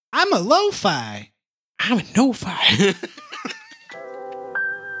I'm a Lofi. I'm a Nofi.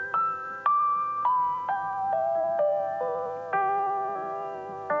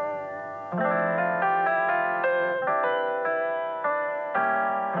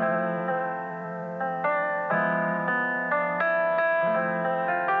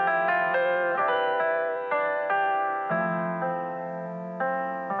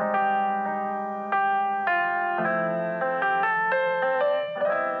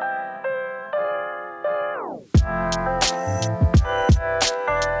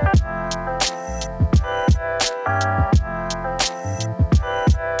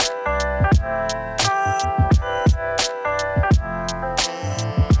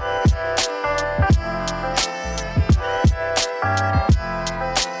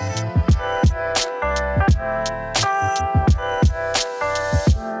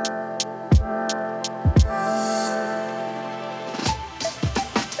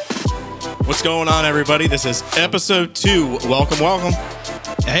 What's going on, everybody? This is episode 2. Welcome.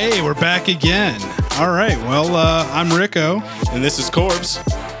 Hey, we're back again. All right. Well, I'm Rico. And this is Corbs.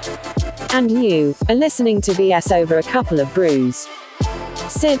 And you are listening to BS over a couple of brews.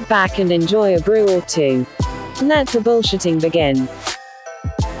 Sit back and enjoy a brew or two. Let the bullshitting begin.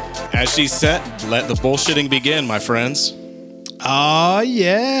 As she said, let the bullshitting begin, my friends. Oh,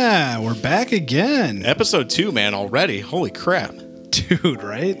 yeah. We're back again. Episode 2, man, already. Holy crap. Dude,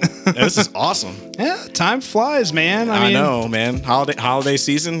 right? This is awesome. Yeah, time flies, man. I know, man. Holiday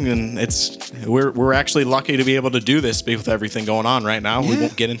season, and we're actually lucky to be able to do this with everything going on right now. Yeah. We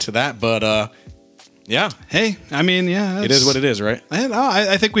won't get into that, but yeah. Hey, I mean, yeah. It is what it is, right?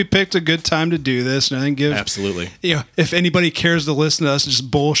 I think we picked a good time to do this, and I think Absolutely. If anybody cares to listen to us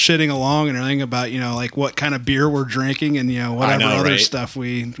just bullshitting along and everything about, like what kind of beer we're drinking and, whatever other stuff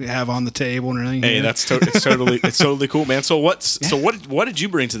we have on the table and everything. Hey, it's totally cool, man. So what did you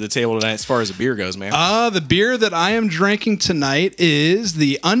bring to the table tonight as far as the beer goes, man? The beer that I am drinking tonight is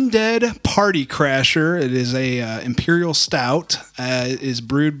the Undead Party Crasher. It is a Imperial Stout. It is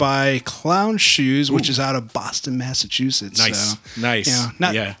brewed by Clown Shoes, which is out of Boston, Massachusetts. Nice. So, Nice.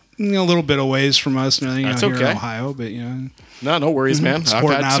 A little bit of ways from us and everything That's here okay. in Ohio, but No worries, man. I've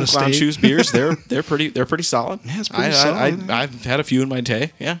had some Clown Shoes beers. They're pretty solid. Yeah, it's pretty solid. I've had a few in my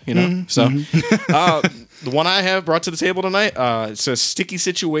day. Yeah, So, the one I have brought to the table tonight, it's a Sticky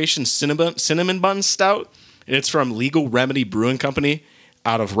Situation cinnamon bun stout. It's from Legal Remedy Brewing Company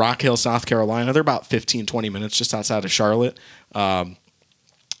out of Rock Hill, South Carolina. They're about 15-20 minutes just outside of Charlotte.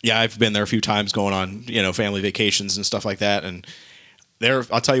 Yeah, I've been there a few times going on, family vacations and stuff like that. And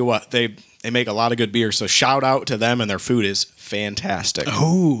I'll tell you what, they make a lot of good beer. So shout out to them, and their food is fantastic.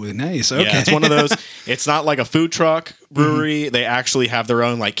 Oh, nice. Okay. Yeah, it's one of those. It's not like a food truck brewery. Mm-hmm. They actually have their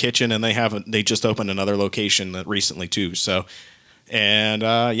own kitchen, and they just opened another location recently too. So. And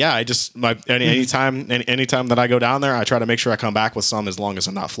anytime that I go down there, I try to make sure I come back with some, as long as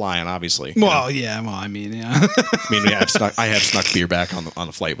I'm not flying, obviously. Well, yeah. Well, I mean, yeah. I have snuck beer back on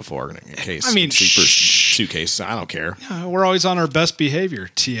the flight before in case. Sleeper suitcase. I don't care. Yeah, we're always on our best behavior.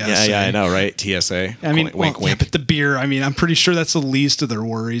 TSA. Yeah, I know, right? TSA. Wink. Yeah, but the beer. I'm pretty sure that's the least of their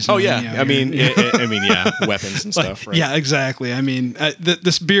worries. Oh yeah. Weapons and stuff. Right? Yeah, exactly.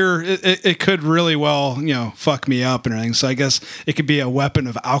 This beer, it could really well, fuck me up and everything. So I guess it could be a weapon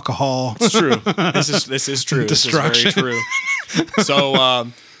of alcohol. It's true. This is true. Destruction. This is very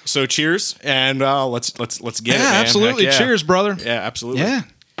true. So cheers, and let's get it, man. Absolutely. Yeah. Cheers, brother. Yeah, absolutely. Yeah.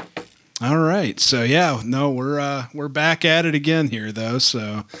 All right. So we're back at it again here, though.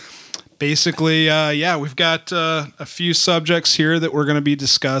 So basically, we've got a few subjects here that we're going to be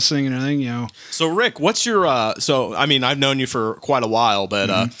discussing and everything. So Rick, what's your? I've known you for quite a while,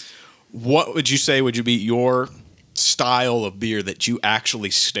 but what would you say would be your style of beer that you actually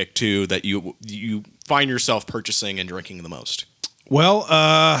stick to, that you find yourself purchasing and drinking the most? Well,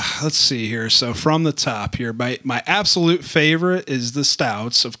 let's see here. So from the top here, my absolute favorite is the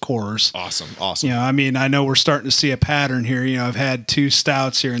stouts, of course. Awesome. I know we're starting to see a pattern here. I've had 2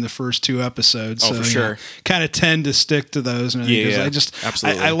 stouts here in the first 2 episodes. Oh, so, for sure. Kind of tend to stick to those. And yeah,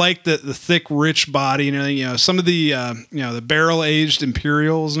 absolutely. I like the thick, rich body and everything. Some of the, the barrel-aged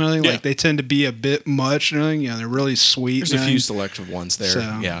Imperials and everything, they tend to be a bit much and everything. They're really sweet. There's a few selective ones there.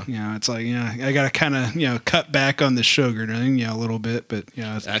 So, it's I got to kind of, cut back on the sugar and everything, a little bit, but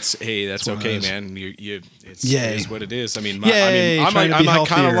that's okay, man. It is what it is. I'm kind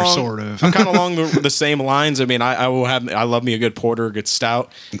of along the same lines. I love me a good porter, a good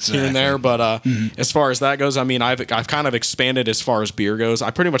stout here and there. But as far as that goes, I've kind of expanded as far as beer goes. I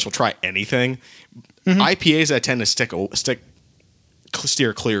pretty much will try anything. IPAs I tend to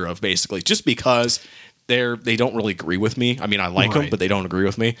steer clear of, basically, just because they don't really agree with me. I mean, I like them, but they don't agree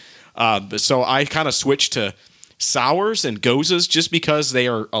with me. So I kind of switched to sours and gozas just because they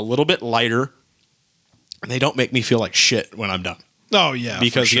are a little bit lighter and they don't make me feel like shit when I'm done. Oh yeah,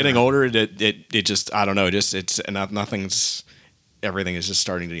 because getting older, it just, I don't know, everything is just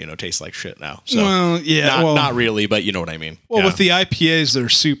starting to taste like shit now. So not really, but you know what I mean. Well, with the IPAs, they're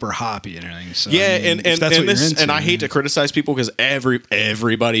super hoppy and everything. So yeah, I mean, and this, and I hate to criticize people because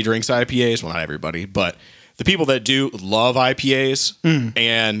everybody drinks IPAs. Well, not everybody, but the people that do love IPAs,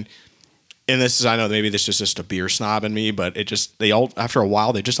 and this is, I know maybe this is just a beer snob in me, but they all after a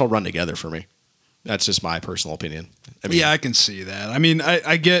while they just all run together for me. That's just my personal opinion. I mean, I can see that. I mean,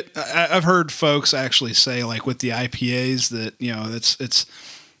 I've heard folks actually say, like, with the IPAs that, it's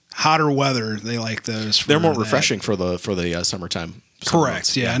hotter weather. They like those. They're more refreshing for the summertime.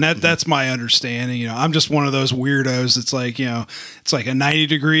 Correct. Yeah. And that's my understanding. I'm just one of those weirdos. It's like, it's like a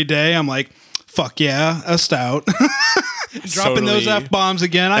 90-degree day. I'm like, fuck yeah, a stout. Dropping those F-bombs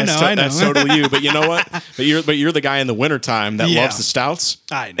again. I know. That's totally you. But you know what? But you're the guy in the wintertime that loves the stouts.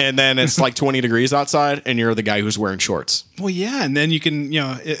 I know. And then it's like 20 degrees outside and you're the guy who's wearing shorts. Well, yeah. And then you can,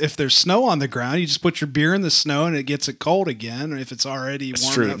 if there's snow on the ground, you just put your beer in the snow and it gets it cold again. Or if it's already warm.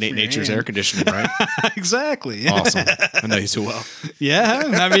 It's true. Nature's air conditioning, right? Exactly. Awesome. I know you too well. Yeah.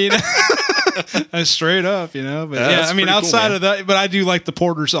 I mean, straight up, But I mean, outside of that, but I do like the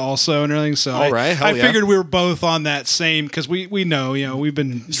porters also and everything. So I figured we were both on that same, because we know, we've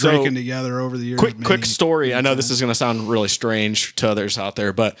been drinking together over the years. Quick story. I know this is going to sound really strange to others out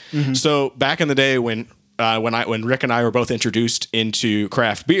there, but so back in the day when Rick and I were both introduced into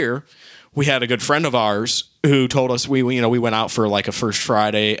craft beer, we had a good friend of ours who told us we went out for like a First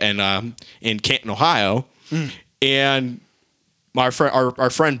Friday and in Canton, Ohio, and our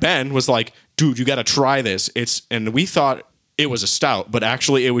friend Ben was like, dude, you got to try this. And we thought it was a stout, but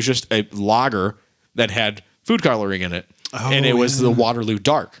actually it was just a lager that had food coloring in it. And it was the Waterloo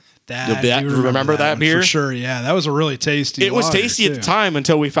Dark. Remember that beer? For sure, yeah. That was a really tasty It was tasty at the time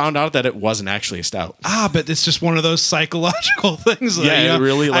until we found out that it wasn't actually a stout. But it's just one of those psychological things. It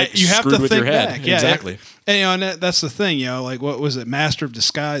really you have to with your head. Back. Yeah, exactly. And that's the thing, like, what was it? Master of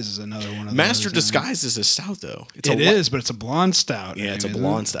Disguise is another one of those. Master of Disguise is a stout, though. It is, but it's a blonde stout. Yeah, it's a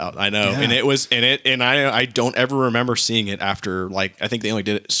blonde stout. I know. Yeah. And it was, and I don't ever remember seeing it after, like, I think they only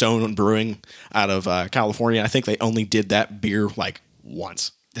did it, Stone Brewing out of California. I think they only did that beer, like,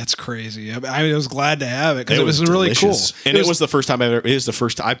 once. That's crazy. I was glad to have it because it was really cool. And it was the first time it was the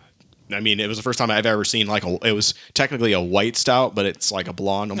first time I've ever seen it was technically a white stout, but it's like a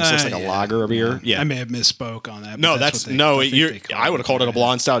blonde, almost looks like a lager beer. Yeah. I may have misspoke on that. No, I would have called it a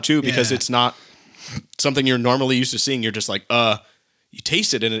blonde stout too, because it's not something you're normally used to seeing. You're just like, you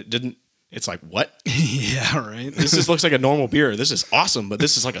taste it and it didn't. It's like, what? Yeah, right. This just looks like a normal beer. This is awesome, but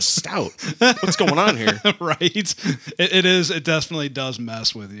this is like a stout. What's going on here? Right. It is. It definitely does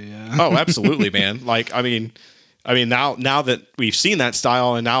mess with you. Yeah. Oh, absolutely, man. Like, I mean, now that we've seen that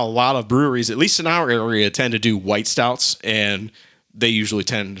style, and now a lot of breweries, at least in our area, tend to do white stouts, and they usually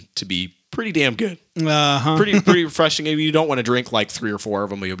tend to be pretty damn good. Pretty refreshing. Maybe you don't want to drink like 3 or 4 of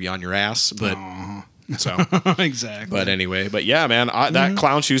them, you'll be on your ass, but. So exactly. But anyway, yeah, man, that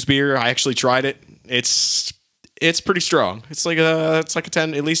Clown Shoes beer, I actually tried it. It's pretty strong. It's like a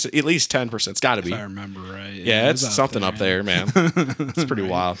 10, at least 10%. It's got to be. If I remember right. Yeah, it's something up there, man. It's pretty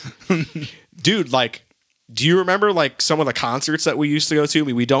wild. Dude, like, do you remember like some of the concerts that we used to go to? I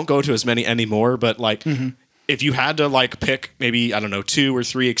mean, we don't go to as many anymore, but like if you had to like pick maybe, I don't know, 2 or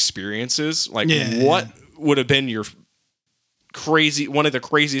 3 experiences, like what would have been your one of the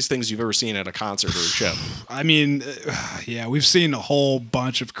craziest things you've ever seen at a concert or a show? I mean, we've seen a whole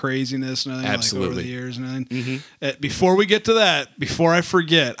bunch of craziness and absolutely over the years. And before we get to that, before I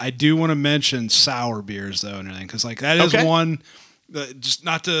forget, I do want to mention sour beers though, and everything, because like that is one. Just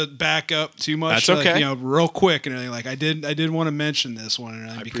not to back up too much. That's okay. Like, real quick and everything. Like I did want to mention this one and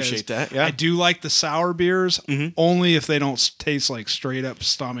everything, because appreciate that. Yeah, I do like the sour beers only if they don't taste like straight up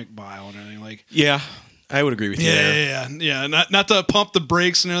stomach bile and everything. Like I would agree with you. Yeah. Not to pump the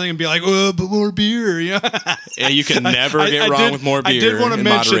brakes and everything and be like, but more beer. Yeah, you can never get wrong with more beer. I did want to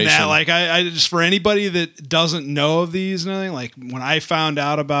mention moderation. that. Like, I just, for anybody that doesn't know of these and everything, like when I found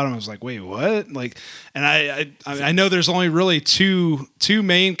out about them, I was like, wait, what? Like, and I know there's only really two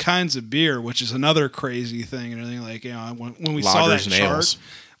main kinds of beer, which is another crazy thing and everything. Like, when we saw that chart,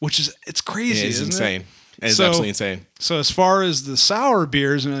 which is it's crazy, it's isn't insane. It? It's absolutely insane. So as far as the sour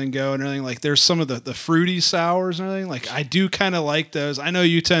beers and everything go and everything, like there's some of the fruity sours and everything. Like I do kind of like those. I know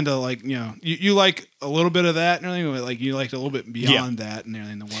you tend to like, you like a little bit of that and everything, but like you like a little bit beyond that and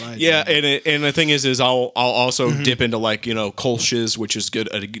everything than what I do. Yeah, and the thing is I'll also dip into like, Kolsch's, which is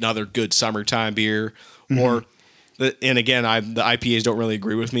good, another good summertime beer, or and again, the IPAs don't really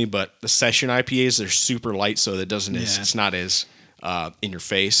agree with me, but the session IPAs, they're super light, so that doesn't it's not as in your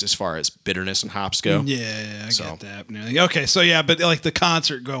face as far as bitterness and hops go. Yeah, I get that. Okay, so but like the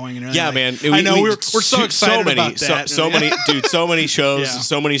concert going and yeah, like, man. I know we're so excited about that. So many, dude, so many shows,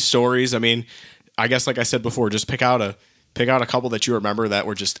 so many stories. I mean, I guess like I said before, just pick out a couple that you remember that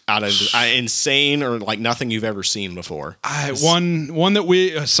were just out of insane or like nothing you've ever seen before. One that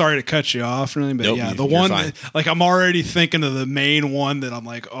we sorry to cut you off, really, but nope, the one that, like I'm already thinking of the main one that I'm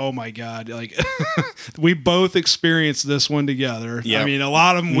like, oh my god, like we both experienced this one together. Yep. I mean, a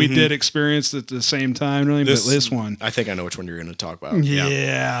lot of them we did experience at the same time, really, but this one, I think I know which one you're going to talk about.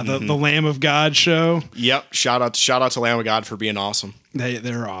 Yeah, the Lamb of God show. Yep, shout out to Lamb of God for being awesome.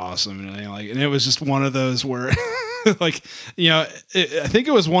 They're awesome, and it was just one of those where. Like, I think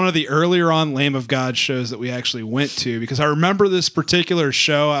it was one of the earlier on Lamb of God shows that we actually went to, because I remember this particular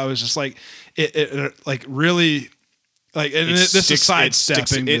show. I was just like, it like really, like, and this is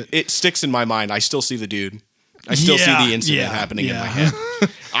sidestepping. It sticks in my mind. I still see the dude. I still see the incident happening in my head.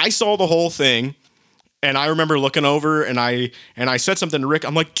 I saw the whole thing, and I remember looking over, and I said something to Rick.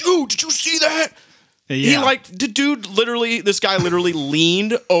 I'm like, dude, did you see that? Yeah. This guy literally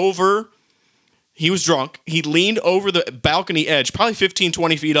leaned over. He was drunk. He leaned over the balcony edge, probably 15,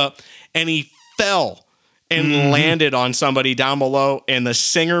 20 feet up, and he fell and landed on somebody down below. And the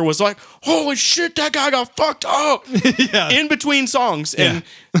singer was like, holy shit, that guy got fucked up in between songs. And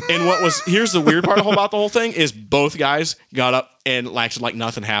here's the weird part about the whole thing is both guys got up and acted like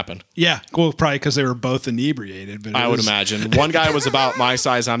nothing happened. Yeah. Well, probably because they were both inebriated. But I would imagine. One guy was about my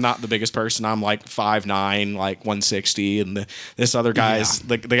size. I'm not the biggest person. I'm like 5'9", like 160. And this other guy's,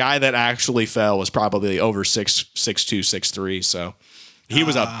 the guy that actually fell was probably over 6'2", 6'3". So he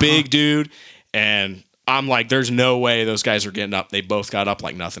was a big dude. And I'm like, there's no way those guys are getting up. They both got up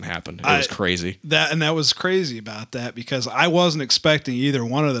like nothing happened. It was crazy. That was crazy about that, because I wasn't expecting either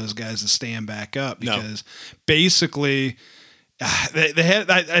one of those guys to stand back up, because basically they had.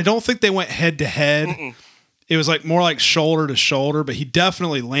 I don't think they went head to head. It was like more like shoulder to shoulder, but he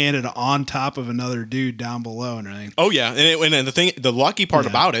definitely landed on top of another dude down below and everything. Oh yeah, and the lucky part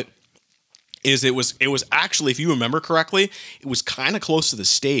about it is it was actually, if you remember correctly, it was kind of close to the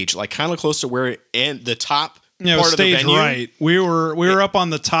stage, like kind of close to where the top part of the venue. Right. We were up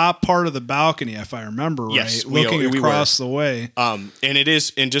on the top part of the balcony, if I remember right, yes, looking across the way. And it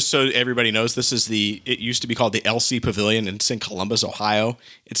is, and just so everybody knows, it used to be called the LC Pavilion, and it's in Columbus, Ohio.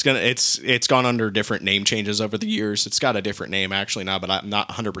 It's gone under different name changes over the years. It's got a different name actually now, but I'm not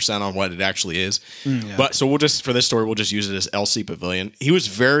 100% on what it actually is. But so for this story, we'll just use it as LC Pavilion. He was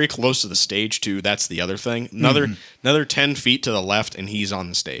very close to the stage too. That's the other thing. Another 10 feet to the left, and he's on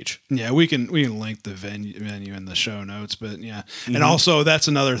the stage. Yeah, we can link the venue in the show notes, but and also that's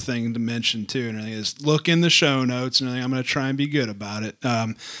another thing to mention too, and is look in the show notes, and I'm going to try and be good about it.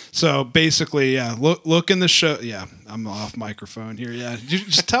 So basically, look in the show. Yeah, I'm off microphone here. Yeah,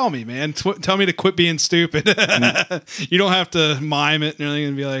 just tell me, man. Tell me to quit being stupid. You don't have to mime it and everything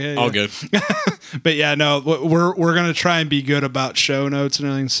and be like, hey, all good. But we're going to try and be good about show notes and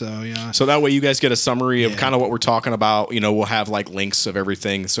everything. So so that way you guys get a summary of kind of what we're talking about. We'll have like links of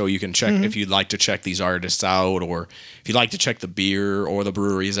everything, so you can check if you'd like to check these artists out, or if you'd like to check the beer or the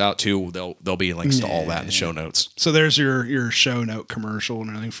breweries out too. There'll be links to all that in the show notes. So there's your show note commercial and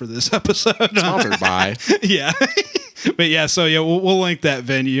everything for this episode. Sponsored by. Yeah. But we'll link that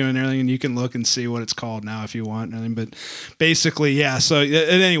venue and everything, and you can look and see what it's called now if you want and everything. But basically, so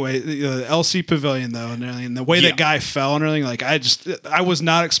anyway, the LC Pavilion though, and everything, the way that guy fell and everything, like I was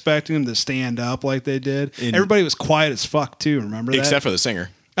not expecting him to stand up like they did. Everybody was quiet as fuck too. Remember that? Except for the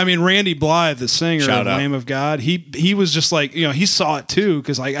singer. I mean, Randy Blythe, the singer of Lamb of God, he was just like, he saw it too,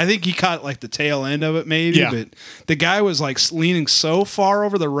 because like I think he caught like the tail end of it maybe, but the guy was like leaning so far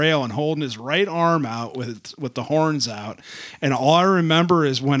over the rail and holding his right arm out with the horns out, and all I remember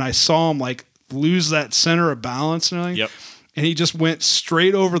is when I saw him like lose that center of balance and everything, and he just went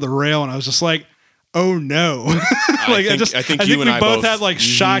straight over the rail, and I was just like, oh no. I think we both had like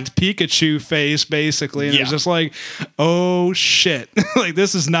shocked Pikachu face basically, and it was just like, oh shit. Like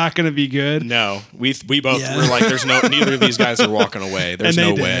this is not going to be good. No, we both were like, there's neither of these guys are walking away. There's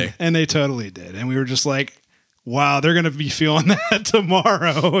no way. And they totally did. And we were just like, wow, they're going to be feeling that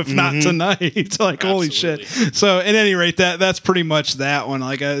tomorrow, if not tonight. Like, holy shit. So at any rate, that's pretty much that one.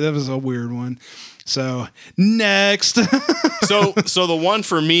 Like that was a weird one. So next. so the one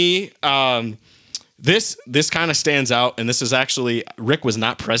for me, This kind of stands out, and this is actually, Rick was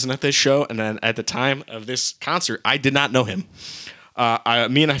not present at this show, and then at the time of this concert, I did not know him.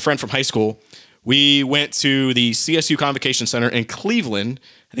 Me and a friend from high school, we went to the CSU Convocation Center in Cleveland.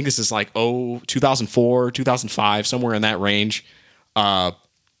 I think this is like 2004, 2005, somewhere in that range.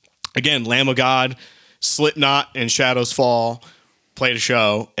 Again, Lamb of God, Slipknot, and Shadows Fall played a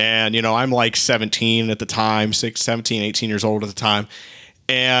show. And, you know, I'm like 17 at the time, 17, 18 years old at the time.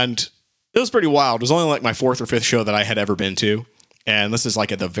 And it was pretty wild. It was only like my fourth or fifth show that I had ever been to. And this is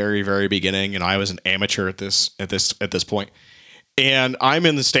like at the very, very beginning. And I was an amateur at this point. And I'm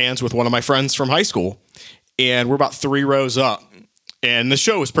in the stands with one of my friends from high school. And we're about 3 rows up. And the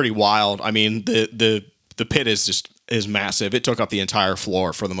show was pretty wild. I mean, the pit is massive. It took up the entire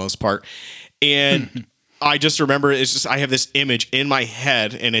floor for the most part. And I just remember I have this image in my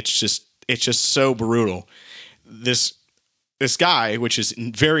head, and it's just so brutal. This guy, which is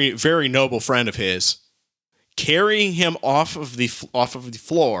very, very noble friend of his, carrying him off of the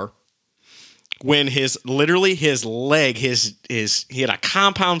floor when his leg, he had a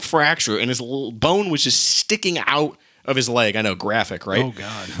compound fracture and his bone was just sticking out of his leg. I know, graphic, right? Oh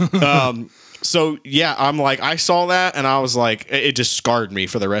God. So yeah, I'm like, I saw that and I was like, it just scarred me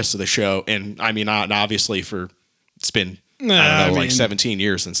for the rest of the show. And I mean, obviously it's been, like 17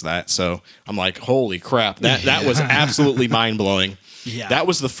 years since that. So I'm like, holy crap, that was absolutely mind blowing. Yeah. That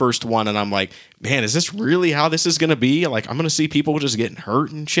was the first one. And I'm like, man, is this really how this is going to be? Like, I'm going to see people just getting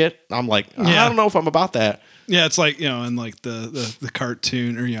hurt and shit. I'm like, I don't know if I'm about that. Yeah, it's like, you know, in like the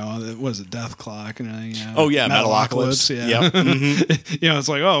cartoon, or, you know, was it Death Clock and everything? You know, oh yeah, Metalocalypse. Yeah. Yep. Mm-hmm. You know, it's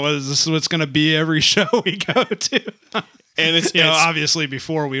like, oh, this is what's going to be every show we go to. And it's, you know, obviously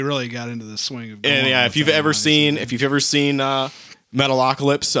before we really got into the swing of. And yeah, if you've ever seen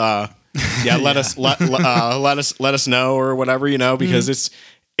Metalocalypse, yeah, let us know or whatever, you know, because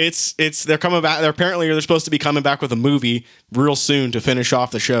they're coming back. They're supposed to be coming back with a movie real soon to finish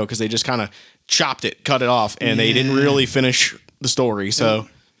off the show, because they just kind of cut it off, and they didn't really finish the story. So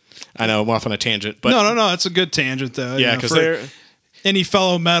I know I'm off on a tangent, but no, it's a good tangent though. Yeah, because they're any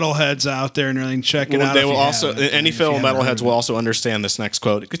fellow metalheads out there and everything, check it out. They will also any fellow metalheads will also understand this next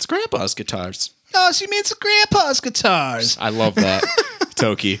quote. It's Grandpa's guitars. Oh, she means Grandpa's guitars. I love that,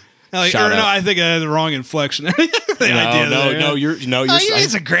 Toki. Like, or no, I think I had the wrong inflection. No, you're.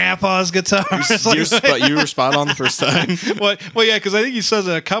 He's a Grandpa's guitar. You were spot on the first time. well, yeah, because I think he says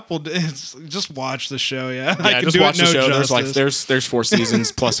it a couple. Just watch the show. Yeah, just watch the show. Justice. There's 4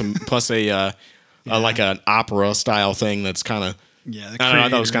 seasons plus a like an opera style thing that's kind of. Yeah, I don't know. I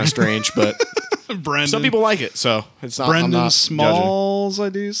thought it was kind of strange, but some people like it, so it's not. Brendan I'm not Smalls,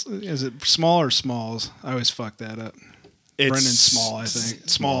 judging. Is it Small or Smalls? I always fuck that up. Brendan Small, I think.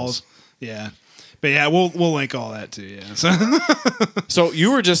 Smalls. Yeah. But yeah, we'll link all that too. Yeah. So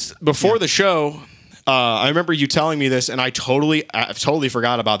you were just before the show. I remember you telling me this, and I've totally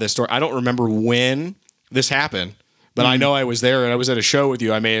forgot about this story. I don't remember when this happened, but I know I was there and I was at a show with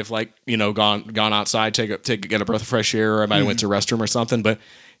you. I may have gone outside, get a breath of fresh air, or I might have went to the restroom or something. But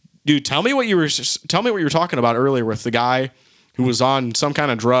dude, tell me what you were talking about earlier with the guy who was on some kind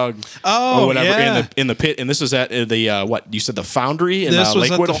of drug or whatever in the pit. And this was at the, what, you said the Foundry in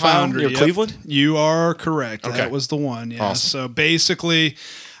Lakewood, Ohio, near Cleveland? You are correct. Okay. That was the one, yeah. Awesome. So basically,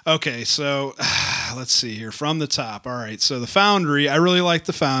 okay, so let's see here. From the top, all right. So the Foundry, I really like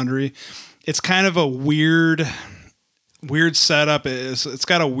the Foundry. It's kind of a weird setup. It's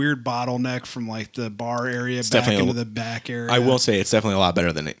got a weird bottleneck from like the bar area back into the back area. I will say it's definitely a lot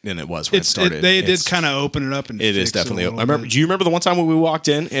better than it was when it started. They did kind of open it up and it is definitely. I remember. Do you remember the one time when we walked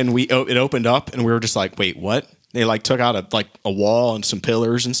in and it opened up and we were just like, wait, what? They like took out a wall and some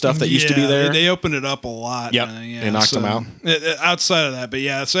pillars and stuff that used to be there. They opened it up a lot. Yep. They knocked them out. Outside of that, but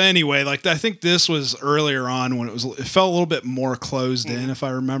yeah. So anyway, like I think this was earlier on when it felt a little bit more closed in, if I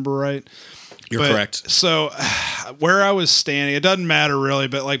remember right. You're correct. So where I was standing, it doesn't matter really,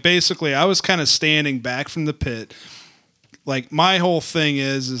 but like basically I was kind of standing back from the pit. Like my whole thing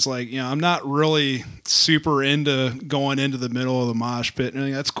is like, you know, I'm not really super into going into the middle of the mosh pit and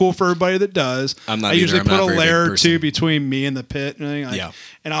everything. That's cool for everybody that does. I usually put a layer or two between me and the pit and everything.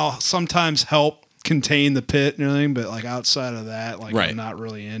 And I'll sometimes help contain the pit and everything, but like outside of that, like I'm not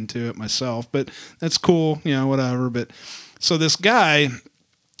really into it myself, but that's cool, you know, whatever. But so this guy,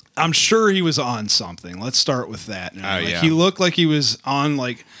 I'm sure he was on something. Let's start with that. He looked like he was on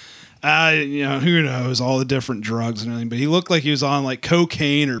like, who knows, all the different drugs and everything, but he looked like he was on like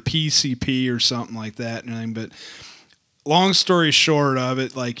cocaine or PCP or something like that and everything. But long story short of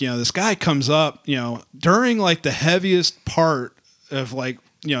it, like, you know, this guy comes up, you know, during like the heaviest part of like,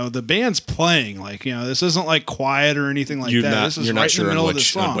 you know, the band's playing, like, you know, this isn't like quiet or anything like that. This is you're right not sure in the middle on of the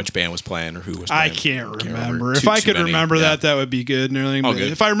song. which band was playing or who was playing. I can't remember. If I could remember that would be good and everything. But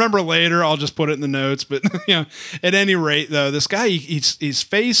if I remember later, I'll just put it in the notes. But you know, at any rate, though, this guy he's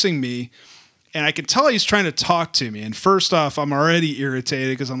facing me, And I could tell he's trying to talk to me. And first off, I'm already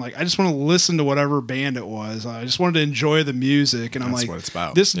irritated because I'm like, I just want to listen to whatever band it was. I just wanted to enjoy the music. And I'm That's like, what it's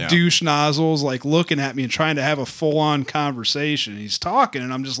about. this douche nozzle's like looking at me and trying to have a full-on conversation. He's talking,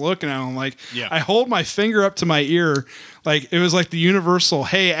 and I'm just looking at him like, I hold my finger up to my ear. Like, it was like the universal,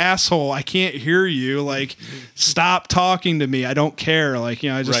 hey, asshole, I can't hear you. Like, stop talking to me. I don't care. Like,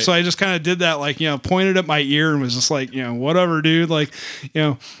 so I just kind of did that, like, pointed at my ear and was just like, whatever, dude. Like,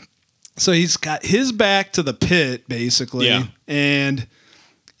 so he's got his back to the pit, basically. Yeah. And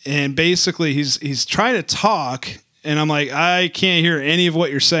basically he's trying to talk, and I'm like, I can't hear any of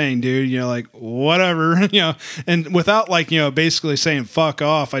what you're saying, dude. Like, whatever, and without like, basically saying fuck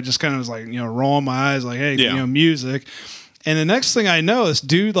off, I just kind of was like, rolling my eyes like, hey, music. And the next thing I know, this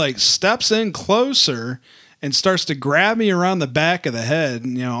dude like steps in closer and starts to grab me around the back of the head.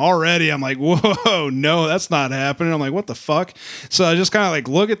 And, already I'm like, whoa, no, that's not happening. I'm like, what the fuck? So I just kind of like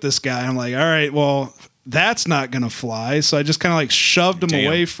look at this guy. I'm like, all right, well, that's not going to fly. So I just kind of like shoved him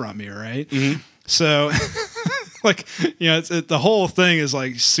away from me. Right. Mm-hmm. So like, the whole thing is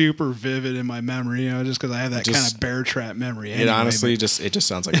like super vivid in my memory, just because I have that kind of bear trap memory. Anyway, it honestly just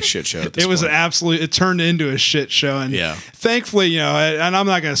sounds like a shit show. At this it was point. it turned into a shit show. And thankfully, and I'm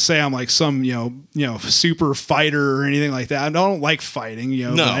not going to say I'm like some, super fighter or anything like that. I don't like fighting,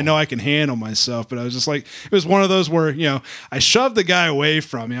 no. But I know I can handle myself, but I was just like, it was one of those where, I shoved the guy away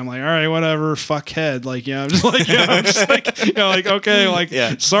from me. I'm like, all right, whatever, fuckhead. Like, I'm just like, I'm just like, like, okay,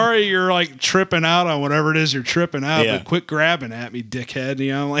 like, sorry, you're like tripping out on whatever it is you're tripping out, but quit grabbing at me, dickhead.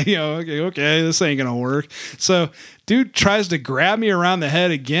 I'm like, okay, this ain't gonna work. So dude tries to grab me around the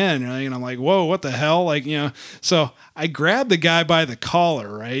head again, and I'm like, whoa, what the hell? Like, so I grabbed the guy by the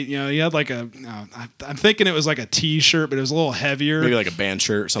collar, right? He had like I'm thinking it was like a t-shirt, but it was a little heavier. Maybe like a band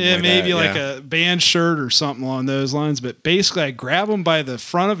shirt or something like maybe that. Like a band shirt or something along those lines. But basically I grabbed him by the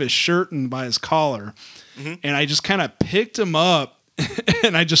front of his shirt and by his collar, and I just kind of picked him up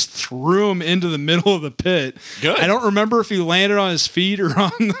and I just threw him into the middle of the pit. Good. I don't remember if he landed on his feet or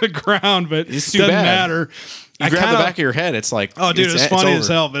on the ground, but it doesn't matter. You grab the back of your head, it's like, oh, dude, it's funny as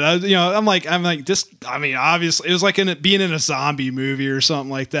hell. But I'm like, this. I mean, obviously, it was like being in a zombie movie or something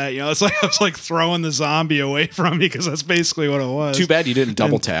like that. It's like I was like throwing the zombie away from me, because that's basically what it was. Too bad you didn't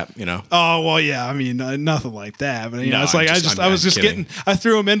double tap. Oh well, yeah. I mean, nothing like that. But it's like I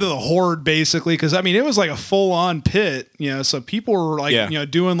threw him into the horde basically, because I mean, it was like a full on pit. So people were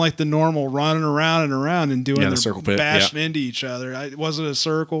like, doing like the normal running around and around and doing the circle pit, bashing into each other. Was it a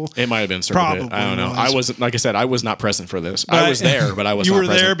circle? It might have been a circle Probably pit. I don't know. Was. I wasn't, like I said, I was not present for this. I was there, but I was not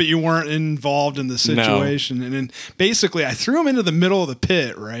present. You were there, but you weren't involved in the situation. No. And then basically I threw him into the middle of the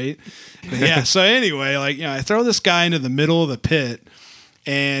pit, right? Yeah. So anyway, like, I throw this guy into the middle of the pit,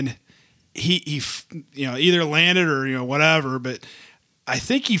 and he either landed or, whatever, but I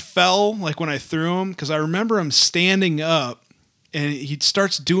think he fell like when I threw him, because I remember him standing up, and he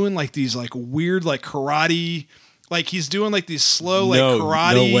starts doing like these like weird like karate. Like he's doing like these slow like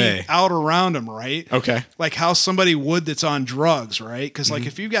karate out around him, right? Okay. Like how somebody would that's on drugs, right? Because like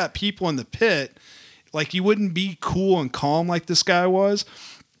if you got people in the pit, like you wouldn't be cool and calm like this guy was.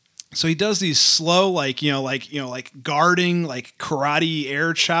 So he does these slow like guarding like karate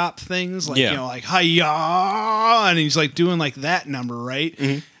air chop things, like like hi-ya, and he's like doing like that number, right?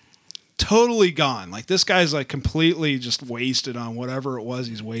 Mm-hmm. Totally gone. Like this guy's like completely just wasted on whatever it was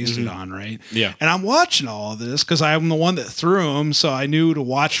he's wasted on, right? Yeah. And I'm watching all of this because I'm the one that threw him, so I knew to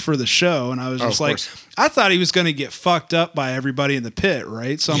watch for the show. And I was just like, I thought he was going to get fucked up by everybody in the pit,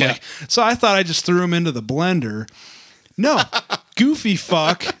 right? So I'm like, so I thought I just threw him into the blender. No, goofy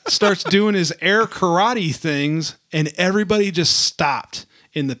fuck starts doing his air karate things, and everybody just stopped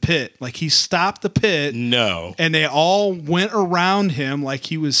in the pit. Like he stopped the pit. No. And they all went around him like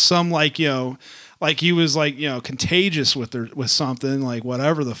he was some like he was like, contagious with something, like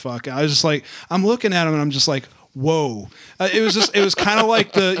whatever the fuck. I was just like, I'm looking at him and I'm just like, whoa. It was kind of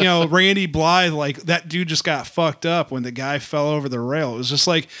like the, Randy Blythe, like that dude just got fucked up when the guy fell over the rail. It was just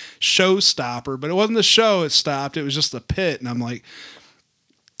like showstopper, but it wasn't the show it stopped. It was just the pit. And I'm like,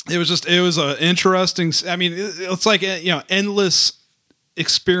 it was an interesting, I mean, it's like, endless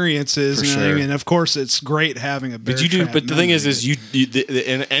experiences, and of course it's great having a bear trap. But the thing is you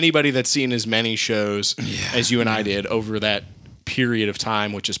and anybody that's seen as many shows as you and I did over that period of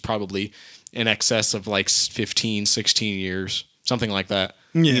time, which is probably in excess of like 15, 16 years, something like that.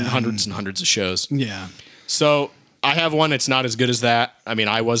 Yeah. I mean, hundreds and hundreds of shows. Yeah. So I have one that's not as good as that.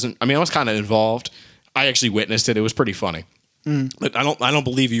 I was kind of involved. I actually witnessed it. It was pretty funny. But I don't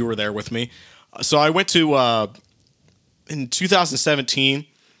believe you were there with me. So I went to in 2017,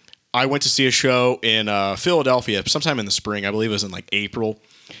 I went to see a show in Philadelphia sometime in the spring. I believe it was in like April.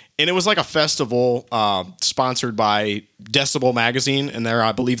 And it was like a festival sponsored by Decibel Magazine, and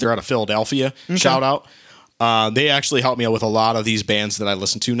I believe they're out of Philadelphia. Okay. Shout out. They actually helped me out with a lot of these bands that I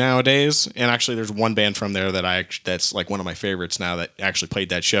listen to nowadays. And actually, there's one band from there that's like one of my favorites now that actually played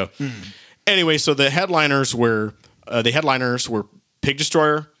that show. Anyway, so the headliners were Pig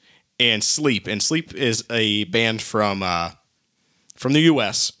Destroyer and Sleep. And Sleep is a band from the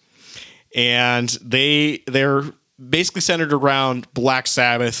U.S. And they're basically centered around Black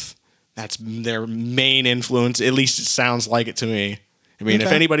Sabbath. That's their main influence. At least it sounds like it to me. I mean,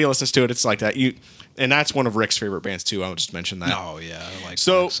 if anybody listens to it, it's like that. And that's one of Rick's favorite bands too. I'll just mention that. Oh yeah, I like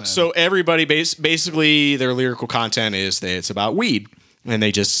so everybody basically their lyrical content is that it's about weed, and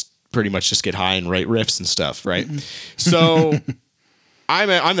they just pretty much just get high and write riffs and stuff, right? So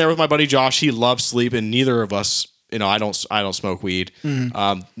I'm there with my buddy Josh. He loves Sleep, and neither of us, I don't smoke weed.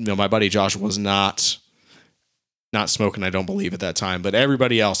 My buddy Josh was not smoking, I don't believe at that time, but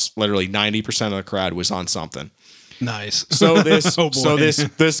everybody else, literally 90% of the crowd was on something. Nice. So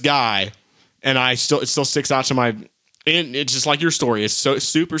this guy, and it still sticks out to my, and it's just like your story. It's so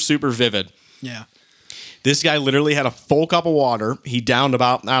super, super vivid. Yeah. This guy literally had a full cup of water. He downed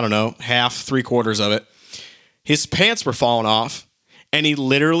about, I don't know, half, 3/4 of it. His pants were falling off, and he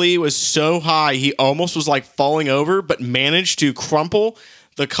literally was so high, he almost was like falling over, but managed to crumple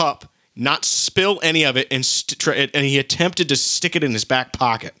the cup, not spill any of it, and he attempted to stick it in his back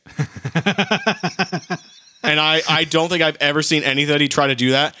pocket. And I don't think I've ever seen anybody try to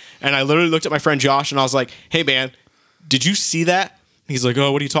do that. And I literally looked at my friend Josh, and I was like, hey, man, did you see that? He's like,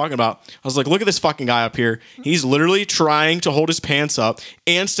 oh, what are you talking about? I was like, look at this fucking guy up here. He's literally trying to hold his pants up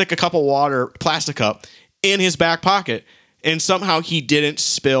and stick a cup of water, plastic cup, in his back pocket. And somehow he didn't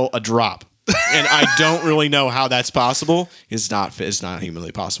spill a drop. And I don't really know how that's possible. It's not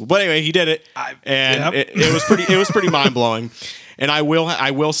humanly possible. But anyway, he did it. It was pretty mind-blowing. And I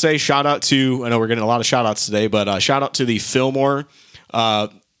will say shout out to, I know we're getting a lot of shout outs today, but shout out to the Fillmore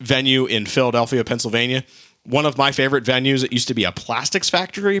venue in Philadelphia, Pennsylvania. One of my favorite venues. It used to be a plastics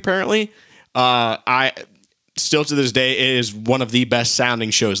factory, apparently. I still to this day, it is one of the best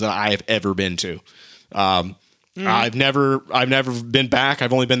sounding shows that I have ever been to. I've never been back.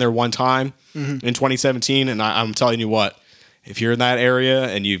 I've only been there one time in 2017, and I'm telling you what, if you're in that area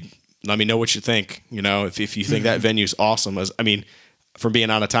and you let me know what you think. If you think that venue's awesome, from being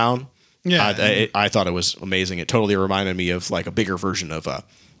out of town, I thought it was amazing. It totally reminded me of like a bigger version of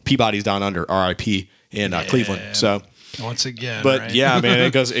Peabody's Down Under, R.I.P. in Cleveland. So once again, but right? Yeah, man,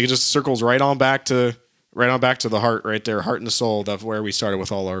 it just circles right on back to the heart, right there, heart and the soul of where we started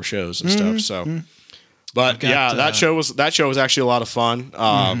with all our shows and stuff. So, but that show was actually a lot of fun.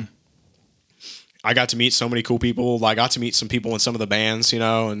 I got to meet so many cool people. I got to meet some people in some of the bands,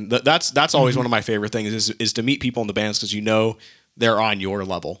 and that's always one of my favorite things is to meet people in the bands because they're on your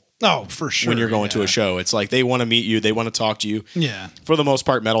level. Oh, for sure. When you're going to a show, it's like they want to meet you, they want to talk to you. Yeah. For the most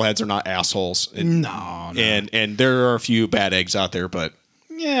part, metalheads are not assholes. No. And there are a few bad eggs out there, but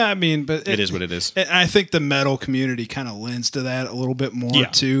yeah, I mean, but it is what it is. I think the metal community kind of lends to that a little bit more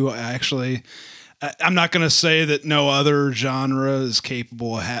too. Actually, I'm not going to say that no other genre is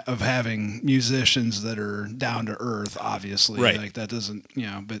capable of having musicians that are down to earth. Obviously, right? Like that doesn't,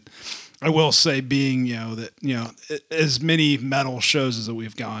 but I will say, being as many metal shows as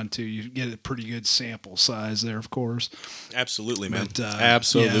we've gone to, you get a pretty good sample size there, of course. Absolutely, man. But,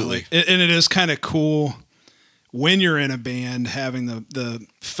 absolutely, and it is kind of cool when you're in a band having the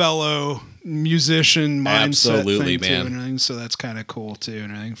fellow musician mindset thing too, and everything. So that's kind of cool too,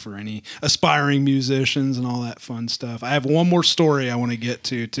 and I think for any aspiring musicians and all that fun stuff. I have one more story I want to get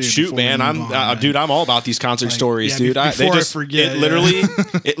to too. Shoot, man, I'm all about these concert stories, dude. Before I forget,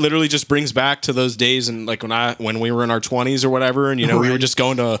 it literally just brings back to those days and like when we were in our 20s or whatever, and we were just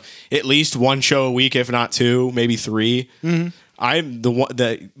going to at least one show a week, if not two, maybe three. Mm-hmm. I'm the one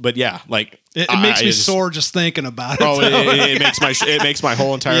but yeah, like it makes me sore just thinking about it. Oh, it makes my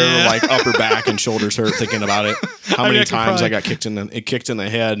whole entire like upper back and shoulders hurt thinking about it. How many times I got kicked in the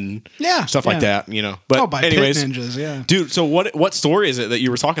head and stuff like that, But by anyways, pit ninjas, dude. So what story is it that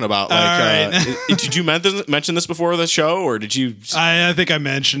you were talking about? Like, did you mention this before the show, or did you? I think I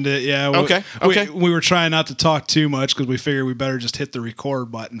mentioned it. Yeah. Okay. We were trying not to talk too much because we figured we better just hit the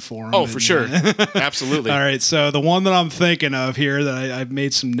record button for him. Oh, for sure, absolutely. All right. So the one that I'm thinking of here that I've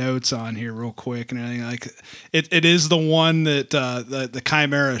made some notes on here real quick and everything, like it is the one that the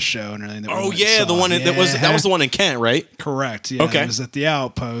Chimera show and everything. The one that was the one in Kent, right? Correct. Yeah. Okay. It was at the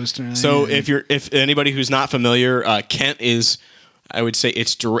Outpost. And so if anybody who's not familiar, Kent is, I would say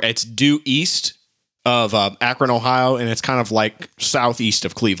it's due east of Akron, Ohio, and it's kind of like southeast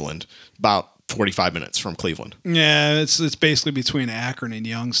of Cleveland, about 45 minutes from Cleveland. Yeah, it's basically between Akron and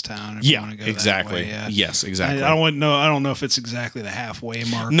Youngstown. If you Yeah, want to go exactly. That way, yeah. Yes, exactly. I don't know if it's exactly the halfway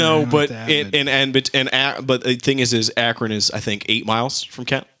mark. No, but like that, but the thing is Akron is, I think, 8 miles from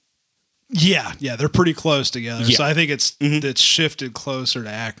Kent. Yeah, they're pretty close together. Yeah. So I think it's shifted closer to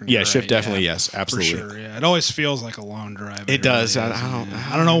Akron. Yeah, right? shift definitely. Yes, absolutely. For sure. Yeah, it always feels like a long drive. It does. Really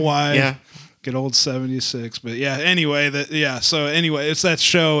I I don't know why. Yeah. Good old 76, but yeah. Anyway, So anyway, it's that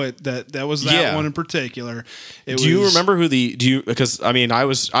show. That was that one in particular. Do you remember because I mean I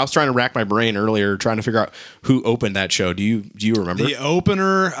was trying to rack my brain earlier trying to figure out who opened that show. Do you remember the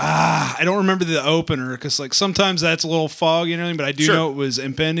opener? I don't remember the opener because like sometimes that's a little foggy, but I do know it was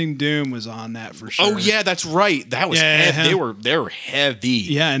Impending Doom was on that for sure. Oh yeah, that's right. That was heavy. They were heavy.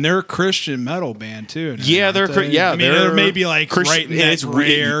 Yeah, and they're a Christian metal band too. Yeah, they're I mean, they're maybe like right in that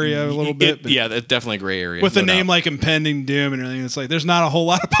gray area a little bit. Yeah, that's definitely a gray area. With a name like Impending Doom and everything, it's like there's not a whole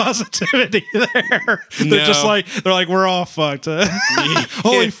lot of positivity there. They're just like we're all fucked.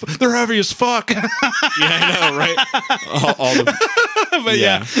 They're heavy as fuck. Yeah, I know, right? All the, but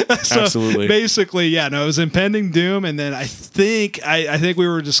yeah, so absolutely. Basically, it was Impending Doom, and then I think we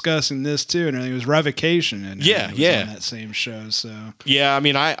were discussing this too, and I think it was Revocation, and it was on that same show. So yeah, I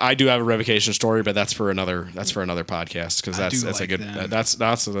mean, I do have a Revocation story, but that's for another podcast because that's a good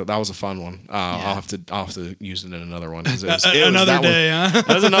that was a fun one. I'll have to use it in another one. It was another day. That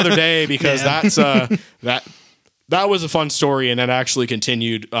was another day because that was a fun story, and it actually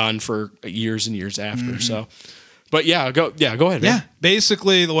continued on for years and years after. Mm-hmm. So, but go ahead. Man. Yeah,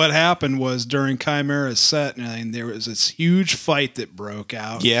 basically what happened was during Chimera's set, and there was this huge fight that broke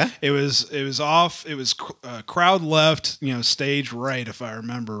out. Yeah, it was crowd left, stage right, if I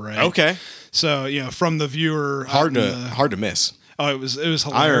remember right. Okay, so from the viewer, hard to miss. Oh, it was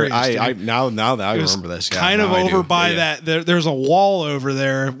hilarious. Now that I remember this, kind of over by that. There's a wall over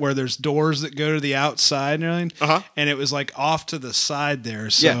there where there's doors that go to the outside and everything. And it was like off to the side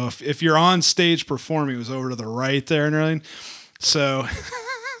there. So if you're on stage performing, it was over to the right there and everything. So,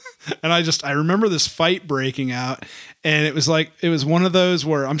 and I remember this fight breaking out, and it was one of those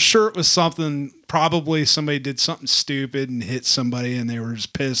where I'm sure it was something. Probably somebody did something stupid and hit somebody, and they were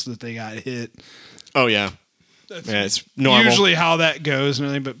just pissed that they got hit. Oh yeah. That's it's normal. Usually how that goes and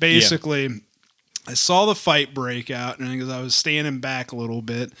everything, but basically I saw the fight break out and because I was standing back a little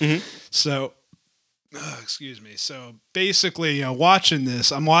bit. Mm-hmm. So excuse me. So basically, watching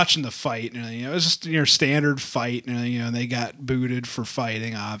this, I'm watching the fight and it was just your standard fight and they got booted for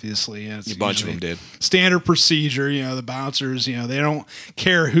fighting, obviously. A bunch of them did. Standard procedure, the bouncers, they don't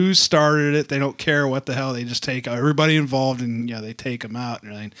care who started it, they don't care what the hell, they just take everybody involved and they take them out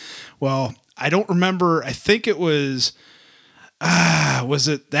and everything. Well, I don't remember. I think it was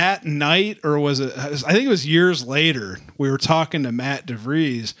it that night or was it? I think it was years later. We were talking to Matt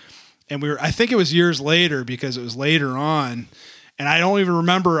DeVries, and I think it was years later because it was later on, and I don't even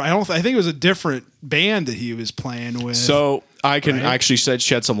remember. I think it was a different band that he was playing with. So I can actually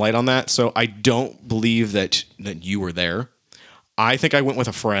shed some light on that. So I don't believe that you were there. I think I went with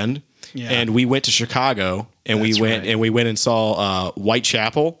a friend, and we went to Chicago, and we went and saw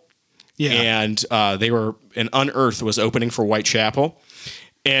Whitechapel. Yeah, and Unearthed was opening for Whitechapel,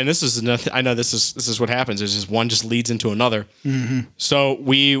 and this is nothing. I know this is what happens. Is just one just leads into another. Mm-hmm. So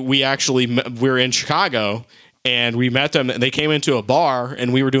we were in Chicago and we met them. And they came into a bar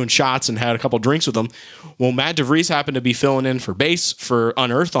and we were doing shots and had a couple drinks with them. Well, Matt DeVries happened to be filling in for bass for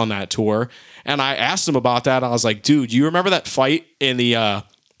Unearthed on that tour, and I asked him about that. I was like, "Dude, you remember that fight in the at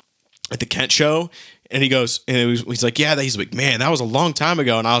the Kent show?" And he goes, he's like, yeah, he's like, man, that was a long time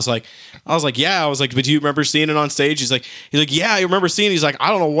ago. And I was like, yeah, but do you remember seeing it on stage? He's like, yeah, I remember seeing it. He's like, I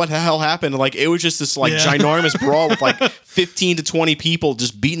don't know what the hell happened. Like, it was just this ginormous brawl with like 15 to 20 people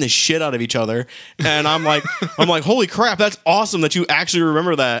just beating the shit out of each other. And I'm like, holy crap, that's awesome that you actually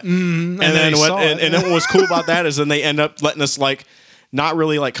remember that. And then what was cool about that is then they end up letting us like, not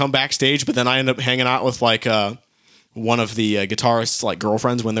really like come backstage, but then I end up hanging out with like, one of the guitarist's like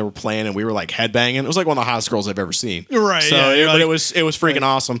girlfriends when they were playing, and we were like headbanging. It was like one of the hottest girls I've ever seen. Right. So it was freaking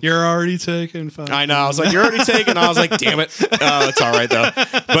awesome. You're already taken. I know. I was like, you're already taken. I was like, damn it. It's all right though.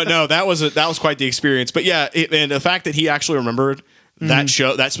 But no, that was quite the experience. But yeah, and the fact that he actually remembered that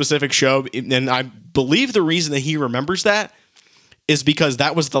show, that specific show, and I believe the reason that he remembers that is because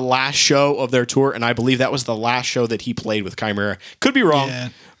that was the last show of their tour, and I believe that was the last show that he played with Chimera. Could be wrong. Yeah.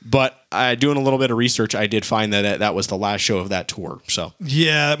 But doing a little bit of research, I did find that was the last show of that tour. So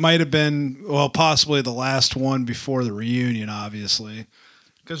yeah, it might have been, possibly the last one before the reunion, obviously,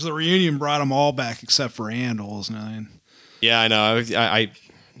 because the reunion brought them all back except for Andals. Yeah, I know. Yeah,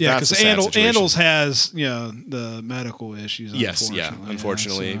 because Andals has the medical issues. Yes,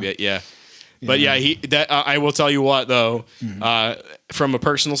 unfortunately, yeah. But yeah, I will tell you what though, from a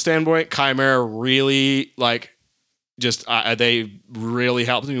personal standpoint, Chimera really they really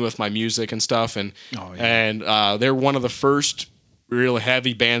helped me with my music and stuff, and they're one of the first real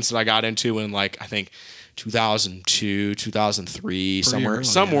heavy bands that I got into in I think 2002, 2003,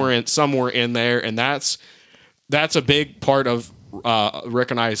 somewhere in there, and that's a big part of Rick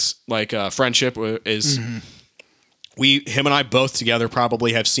and I's friendship is. Him and I both together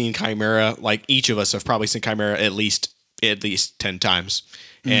probably have seen Chimera. Each of us have probably seen Chimera at least 10 times.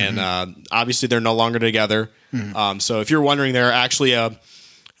 And obviously they're no longer together. So if you're wondering, they're actually a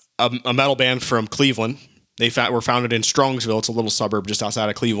metal band from Cleveland. They were founded in Strongsville. It's a little suburb just outside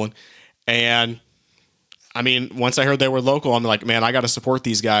of Cleveland. And I mean, once I heard they were local, I'm like, man, I got to support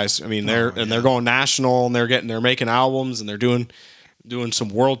these guys. I mean, they're going national, and they're making albums, and they're doing some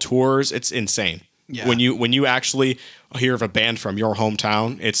world tours. It's insane. Yeah. When you actually hear of a band from your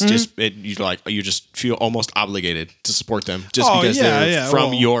hometown, it's just you just feel almost obligated to support them just because they're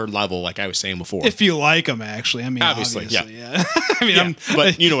from your level, like I was saying before. If you like them, actually, I mean, obviously yeah. I mean,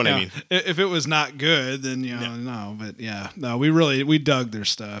 but you know what I mean. If it was not good, then no. But no, we dug their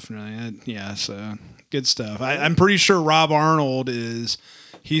stuff, and so good stuff. I'm pretty sure Rob Arnold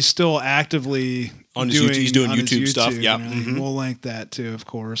he's still actively he's doing YouTube stuff. Yeah, we'll link that too, of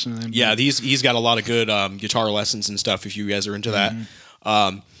course. He's got a lot of good guitar lessons and stuff. If you guys are into that,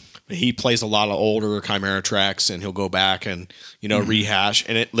 he plays a lot of older Chimera tracks, and he'll go back and rehash,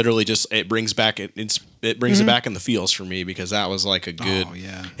 and it literally it brings back it brings it back in the feels for me, because that was like a good. Oh,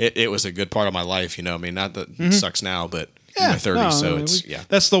 yeah. It was a good part of my life. I mean, not that it sucks now, but. In my 30s,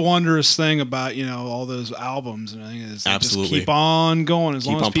 that's the wondrous thing about all those albums and everything is absolutely just keep on going as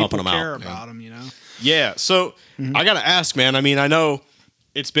long as people care about them. Yeah. So I gotta ask, man. I mean, I know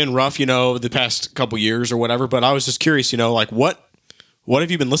it's been rough, the past couple years or whatever, but I was just curious, what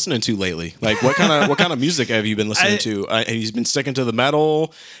have you been listening to lately? What kind of music have you been listening to? Have you been sticking to the metal?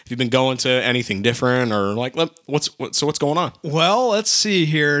 Have you been going to anything different, or what's going on? Well, let's see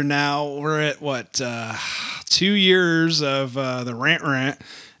here. Now we're at 2 years of the Rant.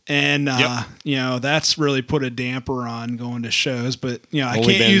 And, that's really put a damper on going to shows, but I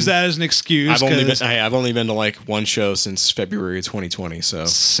can't use that as an excuse. I've only been to one show since February 2020. So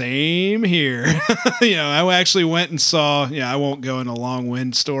same here. I actually went and saw, I won't go into a long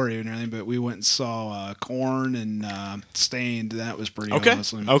wind story or anything, but we went and saw Korn and Stained. That was pretty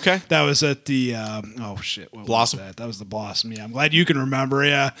awesome. Okay. That was at the, what Blossom. was that? That was the Blossom. Yeah. I'm glad you can remember.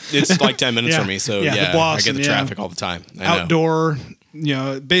 Yeah. It's 10 minutes from me. So the Blossom, I get the traffic all the time. Outdoor,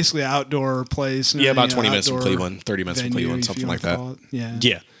 basically outdoor place. About 20 minutes from Cleveland, 30 minutes from Cleveland, something like that.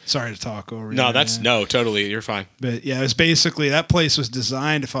 Yeah. Sorry to talk over you. No, totally. You're fine. But it was basically, that place was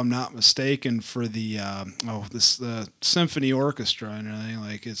designed, if I'm not mistaken, for the the symphony orchestra and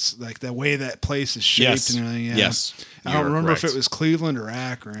everything. It's like the way that place is shaped and everything. Yeah. Yes. I don't remember if it was Cleveland or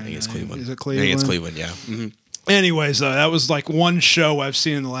Akron. I think it's Cleveland. Is it Cleveland? I think it's Cleveland, yeah. Mm-hmm. Anyways, that was one show I've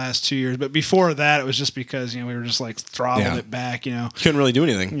seen in the last 2 years. But before that, it was just because, we were just throttling it back, Couldn't really do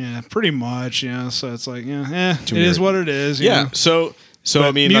anything. Yeah, pretty much, So it's it is what it is. Yeah. So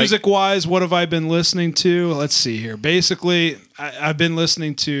I mean, music-wise, what have I been listening to? Let's see here. Basically, I've been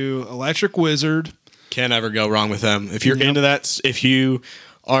listening to Electric Wizard. Can't ever go wrong with them. If you're into that, if you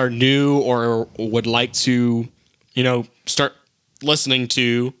are new or would like to, start listening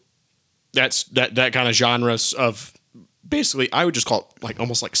to that kind of genre of, basically, I would just call it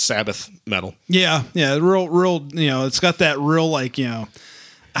almost like Sabbath metal. Yeah, real. It's got that real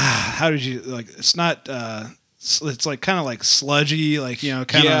how did you It's not. It's kind of sludgy,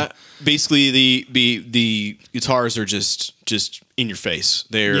 kind of. Basically, the guitars are just in your face.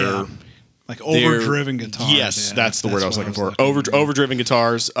 They're overdriven guitars. Yes, that's the word I was looking for. Overdriven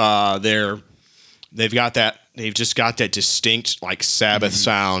guitars. They've just got that distinct Sabbath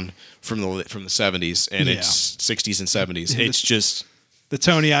sound from the 70s and it's 60s and 70s. It's just the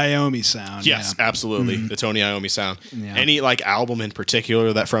Tony Iommi sound. Yes, absolutely. The Tony Iommi sound. Yeah. Any album in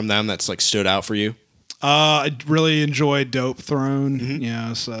particular that from them that's stood out for you? I really enjoyed Dope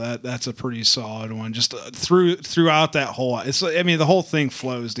Throne. So that's a pretty solid one. Just throughout that whole, the whole thing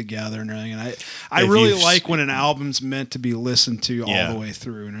flows together and everything. And I really like when an album's meant to be listened to all the way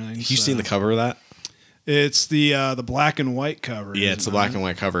through and everything. Have you seen the cover of that? It's the black and white cover. Yeah, it's the black and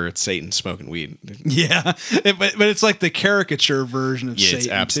white cover. It's Satan smoking weed. Yeah, but it's like the caricature version of Satan. It's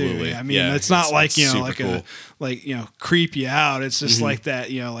absolutely. Too. I mean, it's not cool. Creep you out. It's just like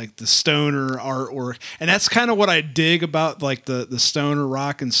that, like the stoner artwork, and that's kind of what I dig about the stoner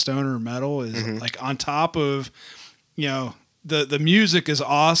rock and stoner metal is on top of, the music is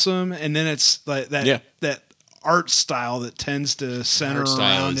awesome, and then it's that art style that tends to center Art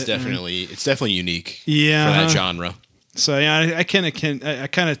style around is it. definitely unique. Yeah. For that genre. So yeah, I kind of,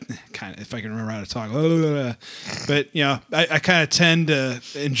 if I can remember how to talk, but you know, I kind of tend to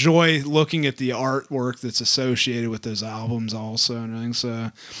enjoy looking at the artwork that's associated with those albums also and everything.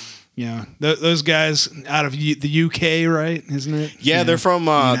 So, you know, those guys out of the UK, right? Isn't it? Yeah, they're from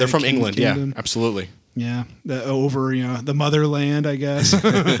England. Kingdom. Yeah, absolutely. Yeah, over the motherland, I guess. For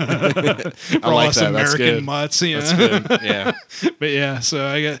I all like us that. That's American good. mutts, you know. That's good. Yeah. But yeah, so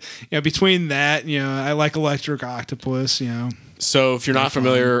I got between that, I like Electric Octopus, So if you're not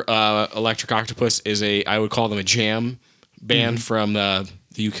familiar, Electric Octopus is I would call them a jam band from the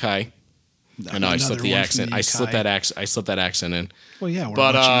UK. I know I slipped the accent. I slipped that accent in. Well, yeah, we're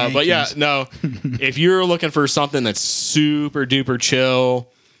but yeah, no. If you're looking for something that's super duper chill,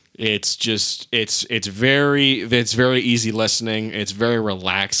 it's very easy listening. It's very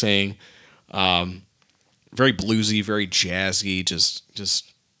relaxing, very bluesy, very jazzy,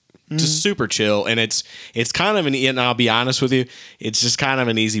 just super chill. And it's kind of and I'll be honest with you, it's just kind of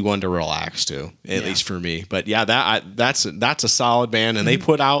an easy one to relax to, at least for me. But yeah, that's a solid band, and they're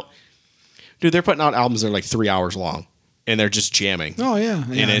putting out albums that are like 3 hours long. And they're just jamming. Oh yeah.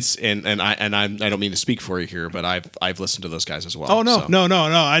 And it's I don't mean to speak for you here, but I've listened to those guys as well. Oh no, so. no.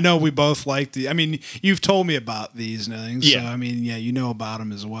 I know we both like I mean, you've told me about these and things. Yeah. So I mean, yeah, you know about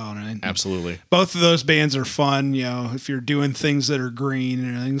them as well. Right? Absolutely. Both of those bands are fun. If you're doing things that are green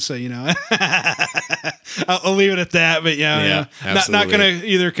and everything. So I'll leave it at that. But yeah. Not gonna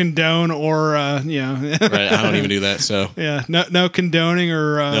either condone or Right. I don't even do that. So yeah, no condoning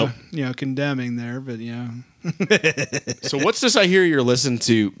or Nope. condemning there. But So what's this I hear you're listening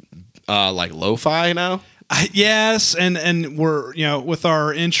to like lo-fi now? Yes, and we're with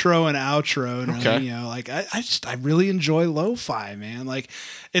our intro and outro and everything, like I really enjoy lo-fi, man. Like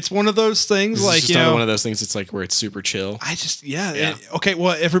it's one of those things This like is just one of those things it's like where it's super chill. I just okay,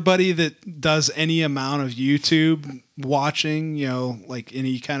 well everybody that does any amount of YouTube watching, like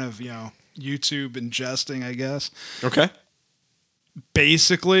any kind of, YouTube ingesting, I guess. Okay.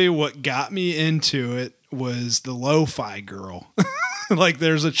 Basically what got me into it was the Lo-Fi Girl. Like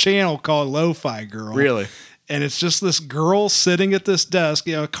there's a channel called Lo-Fi Girl. Really? And it's just this girl sitting at this desk,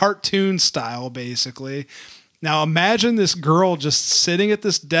 cartoon style basically. Now imagine this girl just sitting at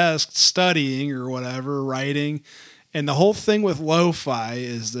this desk studying or whatever, writing. And the whole thing with lo-fi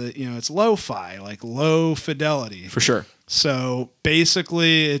is that, it's lo-fi, like low fidelity. For sure. So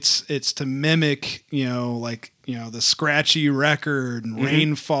basically it's to mimic, the scratchy record and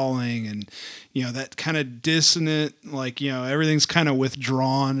rain falling and, that kind of dissonant, like, everything's kind of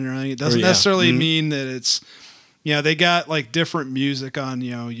withdrawn and everything. It doesn't necessarily mean that it's, they got like different music on,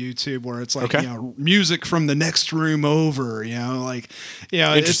 YouTube where it's like, music from the next room over,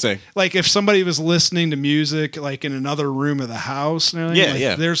 Interesting. Like if somebody was listening to music like in another room of the house,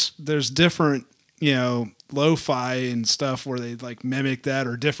 there's different, lo-fi and stuff where they like mimic that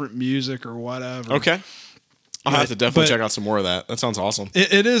or different music or whatever. Okay. I'll have to definitely check out some more of that. That sounds awesome.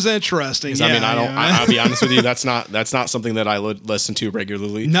 It is interesting. Yeah, I mean, I'll be honest with you. That's not something that I would listen to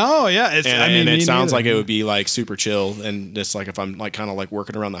regularly. No, yeah. It sounds like it would be like super chill and just like if I'm like kind of like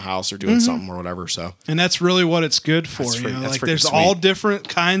working around the house or doing something or whatever. So, and that's really what it's good for. Like there's all different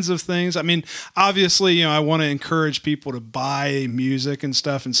kinds of things. I mean, obviously, I want to encourage people to buy music and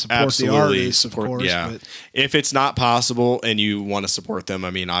stuff and support the artists, of course. Yeah. But if it's not possible and you want to support them, I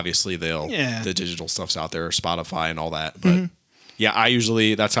mean, obviously the digital stuff's out there, Spotify and all that. But I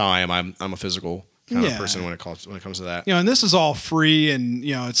usually, that's how I am. I'm a physical kind of person when it comes to that. And this is all free and,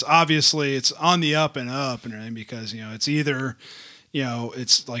 it's obviously it's on the up and up and everything because, it's either,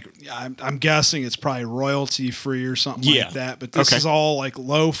 it's like, I'm guessing it's probably royalty free or something like that. But this is all like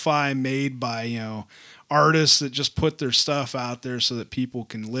lo-fi made by, artists that just put their stuff out there so that people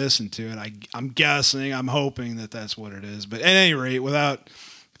can listen to it. I'm hoping that that's what it is. But at any rate, without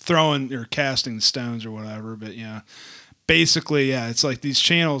throwing or casting stones or whatever, but basically, it's like these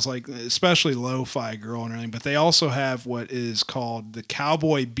channels, like especially Lo-Fi Girl and everything, but they also have what is called the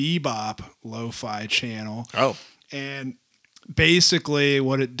Cowboy Bebop Lo-Fi channel. Oh. And basically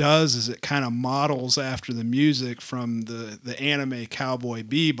what it does is it kind of models after the music from the anime Cowboy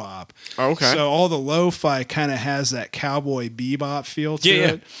Bebop. Okay. So all the lo-fi kind of has that Cowboy Bebop feel to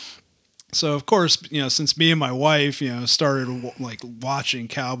it. So of course, since me and my wife, started like watching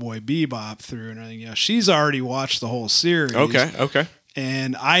Cowboy Bebop through and everything, she's already watched the whole series. Okay.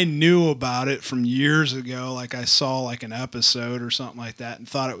 And I knew about it from years ago. Like I saw like an episode or something like that and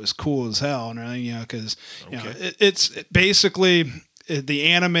thought it was cool as hell and everything, because it's basically the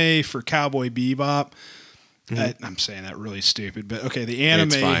anime for Cowboy Bebop I'm saying that really stupid, but okay. The anime,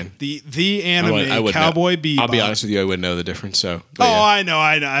 It's fine. the anime I would Cowboy know. Bebop. I'll be honest with you, I wouldn't know the difference. So, I know.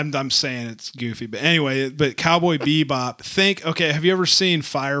 I'm saying it's goofy, but anyway, but Cowboy Bebop. Okay, have you ever seen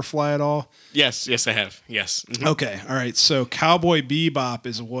Firefly at all? Yes, I have. Yes. Mhm. Okay, all right. So Cowboy Bebop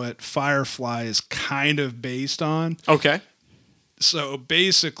is what Firefly is kind of based on. Okay. So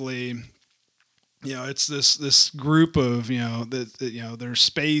basically, it's this group of they're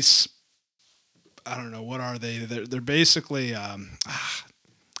space. I don't know, what are they? They're basically.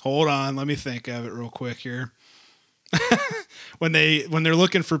 Hold on, let me think of it real quick here. when they're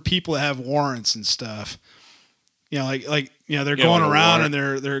looking for people that have warrants and stuff, they're going around and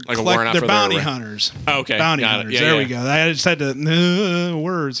they're they're bounty hunters. Oh, okay, bounty hunters. There we go. I just had to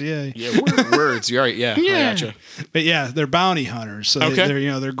words. Yeah, words. You're right. Yeah, I gotcha. But yeah, they're bounty hunters. So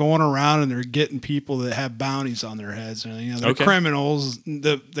they're going around and they're getting people that have bounties on their heads. And they're criminals.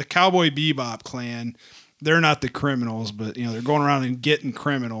 The Cowboy Bebop clan. They're not the criminals, but they're going around and getting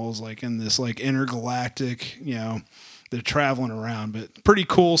criminals like in this like intergalactic. They're traveling around, but pretty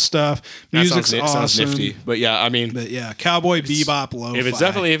cool stuff. Music's awesome. Sounds nifty. But yeah, I mean, Cowboy Bebop Lofi.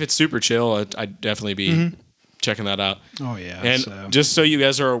 If it's super chill, I'd definitely be checking that out. Oh yeah. And just so you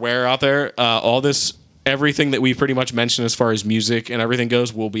guys are aware out there, everything that we've pretty much mentioned as far as music and everything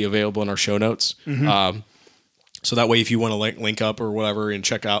goes will be available in our show notes. So that way, if you want to link up or whatever and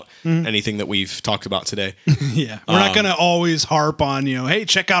check out anything that we've talked about today. Yeah. We're not going to always harp on, hey,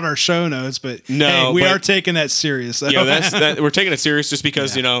 check out our show notes, but we are taking that serious. We're taking it serious just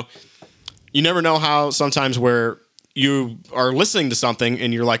because, you never know how sometimes where you are listening to something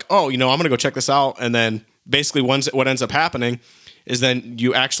and you're like, oh, I'm going to go check this out. And then basically what ends up happening is then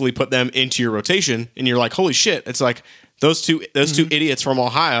you actually put them into your rotation and you're like, holy shit. It's like those two idiots from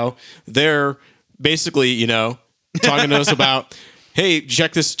Ohio, they're basically, talking to us about, hey,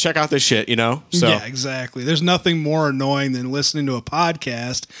 check out this shit, So yeah, exactly. There's nothing more annoying than listening to a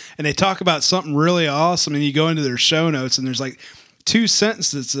podcast and they talk about something really awesome and you go into their show notes and there's like two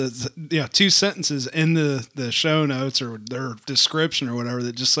sentences in the show notes or their description or whatever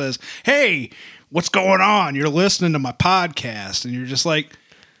that just says, hey, what's going on? You're listening to my podcast. And you're just like,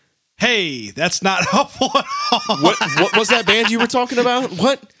 hey, that's not helpful at all. What was that band you were talking about?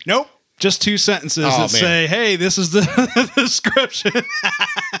 What? Nope. Just two sentences that say, hey, this is the description.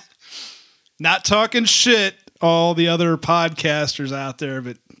 Not talking shit, all the other podcasters out there,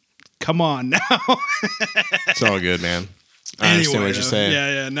 but come on now. It's all good, man. I understand what you're saying.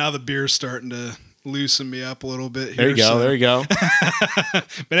 Yeah. Now the beer's starting to loosen me up a little bit There here. you go.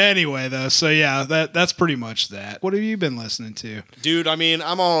 But anyway, though, so yeah, that's pretty much that. What have you been listening to? Dude, I mean,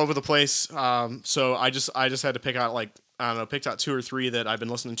 I'm all over the place. So I just had to pick out picked out 2 or 3 that I've been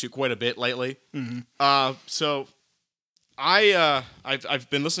listening to quite a bit lately. So I've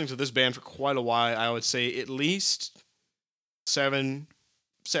been listening to this band for quite a while. I would say at least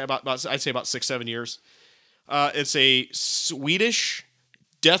about 6-7 years. It's a Swedish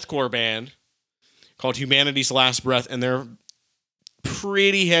deathcore band called Humanity's Last Breath, and they're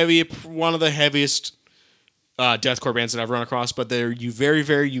pretty heavy, one of the heaviest deathcore bands that I've run across, but they're very,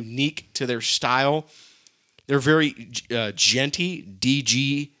 very unique to their style. They're very genty,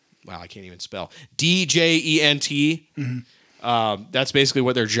 DG. Wow, I can't even spell. DJENT. That's basically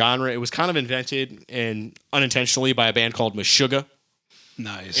what their genre. It was kind of invented and unintentionally by a band called Meshuggah.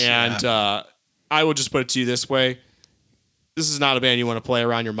 Nice. And I will just put it to you this way: this is not a band you want to play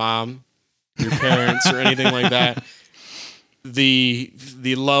around your mom, your parents, or anything like that. The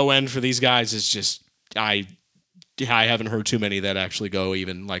low end for these guys is just I haven't heard too many that actually go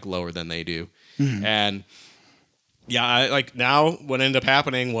even like lower than they do, and. Yeah, now what ended up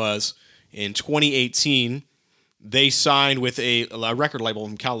happening was in 2018, they signed with a record label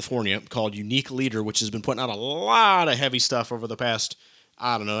in California called Unique Leader, which has been putting out a lot of heavy stuff over the past,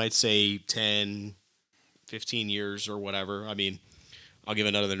 I don't know, I'd say 10, 15 years or whatever. I mean, I'll give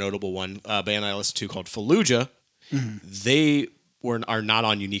another notable one. A band I listened to called Fallujah. They are not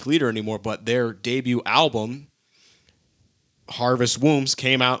on Unique Leader anymore, but their debut album, Harvest Wombs,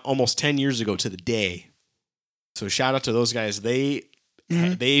 came out almost 10 years ago to the day. So shout out to those guys. They've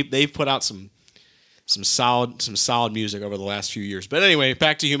put out some solid music over the last few years. But anyway,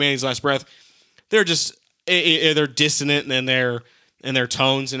 back to Humanity's Last Breath. They're just they're dissonant in their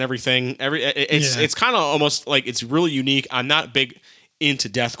tones and everything. It's kind of almost like it's really unique. I'm not big into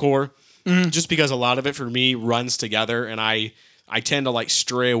deathcore just because a lot of it for me runs together, and I tend to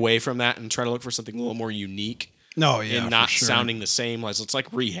stray away from that and try to look for something a little more unique. And not sounding the same as it's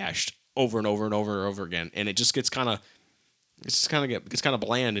rehashed over and over and over and over again, and it just gets kind of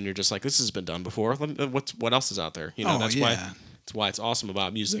bland, and you're just like, this has been done before. What else is out there? That's That's why it's awesome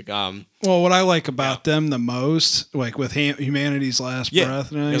about music. Well, what I like about them the most, like with Humanity's Last Breath,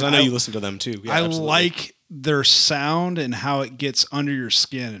 because I know you listen to them too. Yeah, I absolutely. like their sound and how it gets under your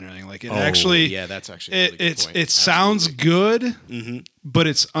skin and everything. Like it that's actually a really good point. It sounds good, Mm-hmm. but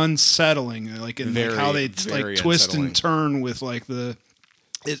it's unsettling. Like in like how they like twist unsettling. and turn with like the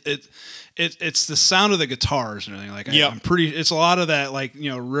it's the sound of the guitars and everything. Like I'm pretty. It's a lot of that like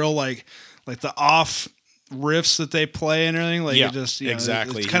real like the off riffs that they play and everything. Like it just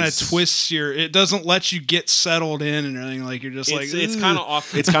exactly. It kind of twists your. It doesn't let you get settled in and everything. Like you're just it's kind of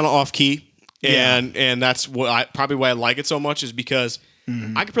off. It's kind of off key. And that's probably why I like it so much is because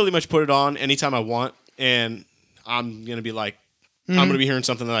I can pretty much put it on anytime I want, and I'm gonna be like, I'm gonna be hearing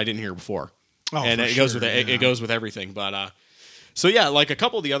something that I didn't hear before, and it goes with it goes with everything. But so yeah, like a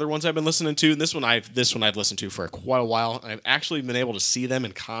couple of the other ones I've been listening to, and this one I've listened to for quite a while. I've actually been able to see them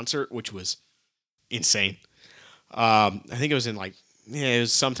in concert, which was insane. I think it was in it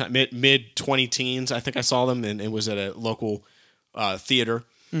was sometime mid 20 teens. I think I saw them, and it was at a local theater.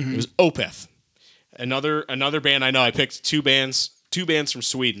 It was Opeth. Another band I know. I picked two bands from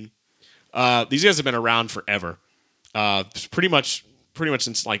Sweden. These guys have been around forever. Pretty much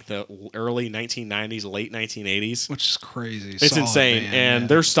since like the early 1990s, late 1980s. which is crazy. It's insane, and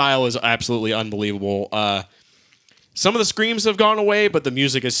their style is absolutely unbelievable. Some of the screams have gone away, but the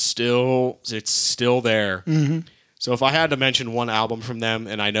music is still there. So if I had to mention one album from them,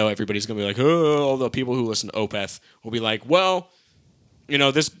 and I know everybody's gonna be like, oh, all the people who listen to Opeth will be like, well,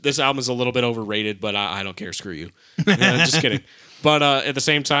 this album is a little bit overrated, but I don't care. Screw you. Just kidding. But at the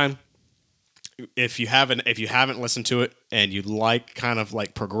same time, if you haven't listened to it and you like kind of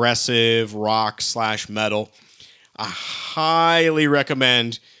like progressive rock / metal, I highly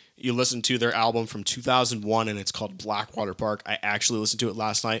recommend you listen to their album from 2001, and it's called Blackwater Park. I actually listened to it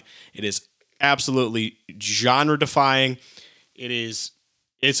last night. It is absolutely genre defying. It's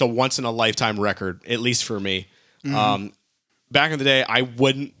a once in a lifetime record, at least for me. Back in the day,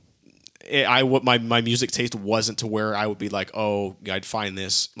 my music taste wasn't to where I would be like, oh, I'd find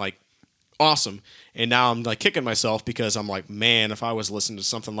this like awesome. And now I'm like kicking myself because I'm like, man, if I was listening to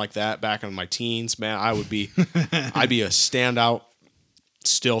something like that back in my teens, man, I'd be a standout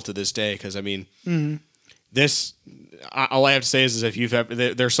still to this day. Because I mean, all I have to say is if you've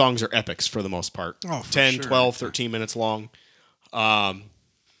ever, their songs are epics for the most part. Oh, 10, sure. 12, 13 minutes long.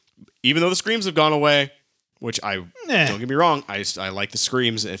 Even though the screams have gone away, which don't get me wrong, I like the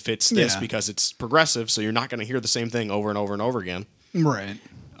screams. It fits this because it's progressive, so you're not going to hear the same thing over and over and over again. Right.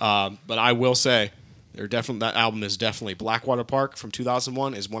 But I will say, that album is definitely Blackwater Park from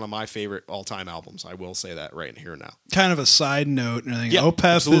 2001 is one of my favorite all-time albums. I will say that right here now. Kind of a side note and everything. Yeah,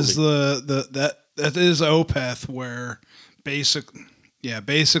 Opeth is absolutely. that is Opeth where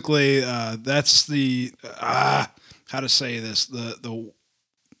basically that's the how to say this the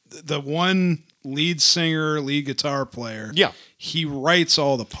one lead singer, lead guitar player. Yeah, he writes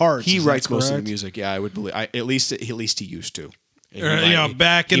all the parts. He writes most of the music. Yeah, I would believe. At least he used to. Back in the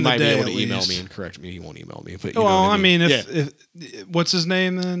day, he might be able to email me and correct me. He won't email me, but I mean, if what's his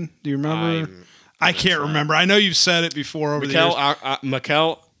name then? Do you remember? I can't remember. I know you've said it before over the years.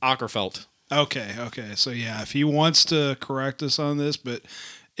 Mikkel Ackerfeldt. Okay. So yeah, if he wants to correct us on this, but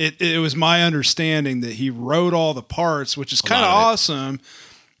it was my understanding that he wrote all the parts, which is kind of awesome.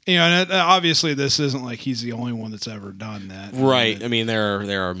 And obviously this isn't like he's the only one that's ever done that. Right. I mean,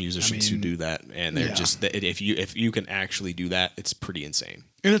 there are musicians who do that, and they're just if you can actually do that, it's pretty insane.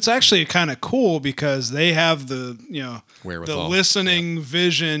 And it's actually kind of cool because they have the wherewithal, the listening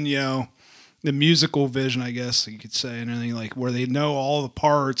vision, the musical vision, I guess you could say, and everything like where they know all the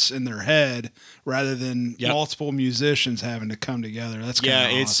parts in their head rather than multiple musicians having to come together. That's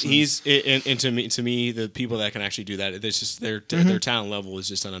kind of awesome. And to me, the people that can actually do that, it's just their talent level is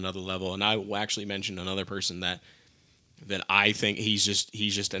just on another level. And I will actually mention another person that I think he's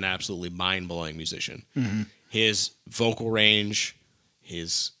just an absolutely mind blowing musician. His vocal range,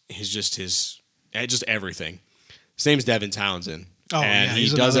 his everything. His name's Devin Townsend. And he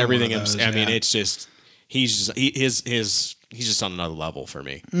does everything. I mean, it's just he's just on another level for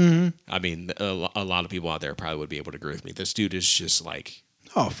me. I mean, a lot of people out there probably would be able to agree with me. This dude is just like,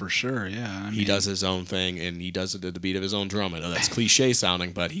 oh, for sure, yeah. He does his own thing, and he does it at the beat of his own drum. I know that's cliche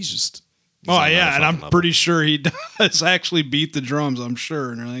sounding, but he's and I'm pretty sure he does actually beat the drums. I'm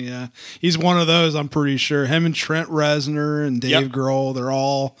sure, and he's one of those. I'm pretty sure him and Trent Reznor and Dave Grohl, they're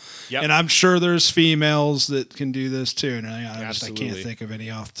all, and I'm sure there's females that can do this too. And I can't think of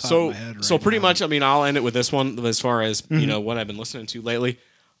any off the top of my head. So pretty much, I mean, I'll end it with this one as far as what I've been listening to lately.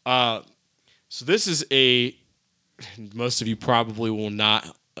 So this is most of you probably will not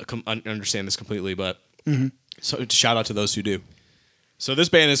understand this completely, but so shout out to those who do. So this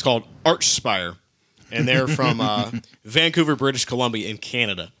band is called Archspire, and they're from Vancouver, British Columbia in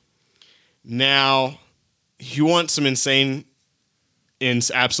Canada. Now, you want some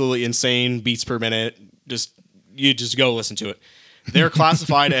absolutely insane beats per minute, you just go listen to it. They're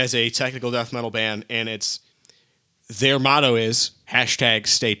classified as a technical death metal band, and their motto is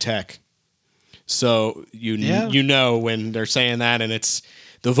 #StayTech. So you know when they're saying that, and it's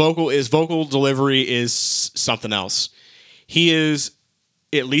the vocal delivery is something else. He is,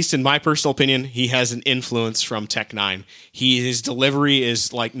 at least in my personal opinion, he has an influence from Tech Nine. His delivery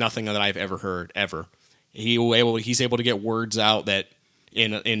is like nothing that I've ever heard ever. He's able to get words out that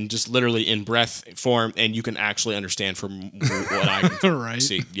in just literally in breath form, and you can actually understand from what I can right.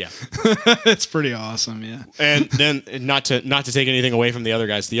 see. Yeah, it's pretty awesome. Yeah, and then not to take anything away from the other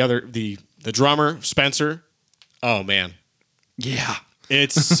guys. The drummer Spencer. Oh man, yeah,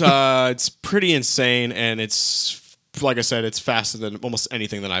 it's pretty insane, and it's. Like I said, it's faster than almost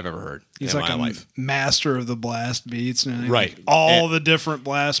anything that I've ever heard He's in like my a life. master of the blast beats. And right. All the different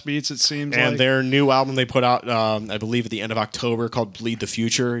blast beats, it seems like. And their new album they put out, I believe, at the end of October called Bleed the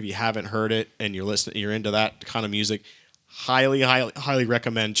Future. If you haven't heard it and you're into that kind of music, highly, highly, highly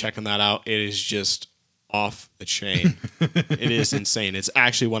recommend checking that out. It is just off the chain. It is insane. It's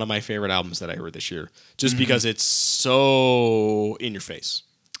actually one of my favorite albums that I heard this year, just because it's so in your face.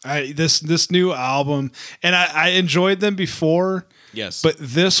 This new album, and I enjoyed them before. Yes. But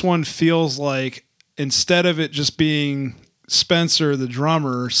this one feels like, instead of it just being Spencer, the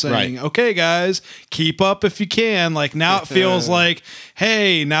drummer, saying, right. Okay, guys, keep up if you can. Like, now it feels like,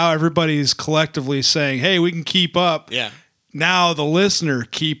 hey, now everybody's collectively saying, hey, we can keep up. Yeah. Now the listener,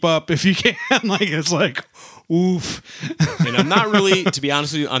 keep up if you can. Like, it's like, oof. And I'm not really, to be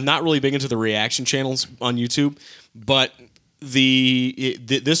honest with you, I'm not really big into the reaction channels on YouTube, but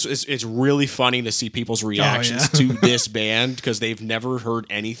it's really funny to see people's reactions to this band, because they've never heard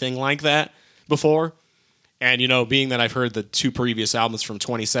anything like that before. And, being that I've heard the two previous albums from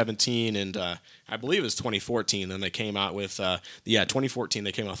 2017 and I believe it was 2014, then they came out with 2014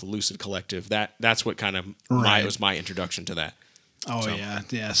 they came out with Lucid Collective. That's what kind of was my introduction to that. Oh, so.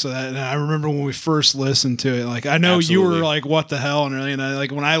 Yeah. So that, and I remember when we first listened to it, like, I know you were like, what the hell? And really,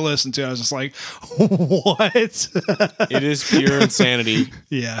 like, when I listened to it, I was just like, what? It is pure insanity.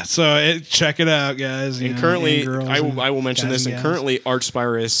 Yeah. So check it out, guys. And currently, I will mention this, and currently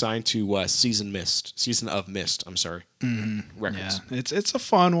Archspire is signed to Season of Mist, I'm sorry. Mm-hmm. Records. Yeah. It's a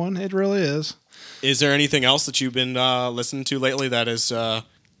fun one. It really is. Is there anything else that you've been listening to lately that is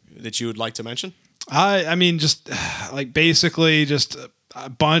that you would like to mention? I mean, just like basically just a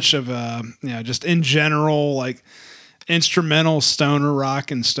bunch of, just in general, like instrumental stoner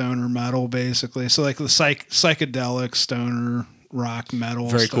rock and stoner metal, basically. So like the psychedelic stoner rock metal.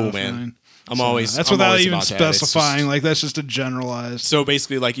 Very stuff, cool, man. Right? That's without even specifying. Like, that's just a generalized. So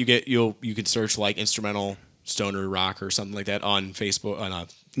basically, like you can search like instrumental stoner rock or something like that on Facebook. On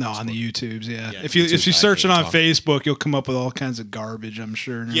the YouTubes, yeah. If you search it on Facebook, you'll come up with all kinds of garbage, I'm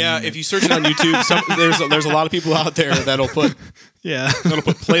sure. Yeah, if you search it on YouTube, there's a lot of people out there that'll put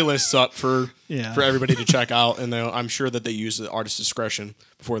playlists up for everybody to check out, and I'm sure that they use the artist discretion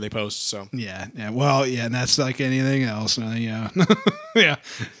before they post. So yeah. Well, yeah, and that's like anything else. Yeah.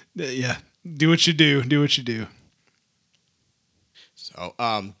 Do what you do.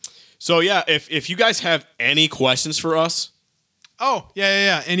 So yeah, if you guys have any questions for us. Oh,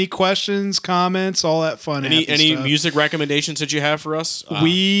 yeah. Any questions, comments, all that fun. Any music recommendations that you have for us?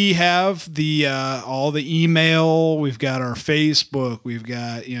 We have the all the email. We've got our Facebook. We've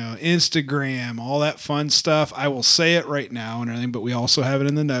got Instagram, all that fun stuff. I will say it right now and everything, but we also have it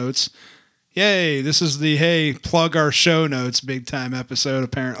in the notes. Yay! This is the plug our show notes big time episode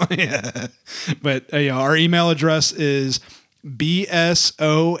apparently. But our email address is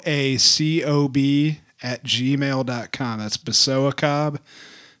BSOACOB@gmail.com. That's BSOACOB.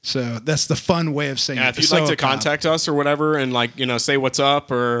 So that's the fun way of saying it. If you'd like to contact us or whatever and say what's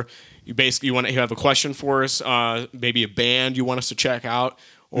up, or you have a question for us, maybe a band you want us to check out,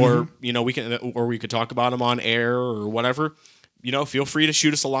 or we could talk about them on air or whatever, feel free to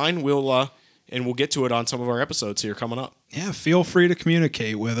shoot us a line. We'll get to it on some of our episodes here coming up. Yeah, feel free to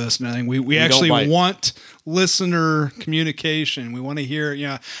communicate with us and everything. We actually want listener communication. We want to hear,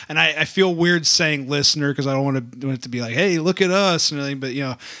 and I feel weird saying listener because I don't want it to be like, hey, look at us and everything. But,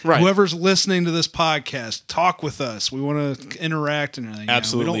 whoever's listening to this podcast, talk with us. We want to interact and everything.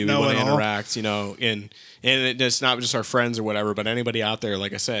 Absolutely. We want to interact, and it's not just our friends or whatever, but anybody out there,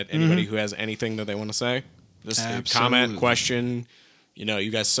 like I said, anybody who has anything that they want to say, just comment, question,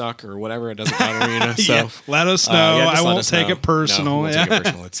 you guys suck or whatever. It doesn't matter. So yeah, let us know. I won't take it personal. No, we won't take it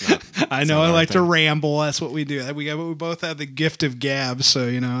personal. It's not. I know I like to ramble. That's what we do. We both have the gift of gab,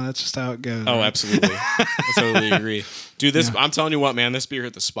 so that's just how it goes. Oh, right? Absolutely. I totally agree. Dude, I'm telling you what, man, this beer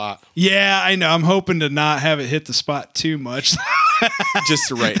hit the spot. Yeah, I know. I'm hoping to not have it hit the spot too much. just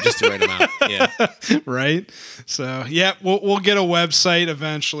the right amount. Yeah. Right. So yeah, we'll get a website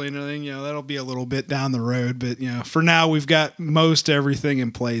eventually and everything. That'll be a little bit down the road, but for now we've got most everything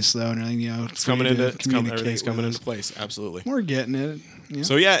in place though, and everything. Everything's coming into place. Absolutely. We're getting it. Yeah.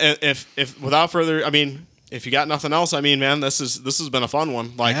 So yeah, if without further, if you got nothing else, man, this has been a fun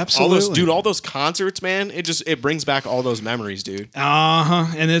one. Like absolutely. all those concerts, man, it brings back all those memories, dude.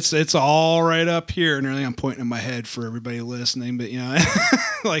 And it's all right up here and everything. I'm pointing in my head for everybody listening, but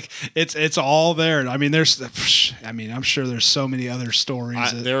like it's all there. I'm sure there's so many other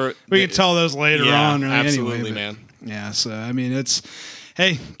stories we can tell those later on. Right? Absolutely, anyway, man. Yeah, so it's.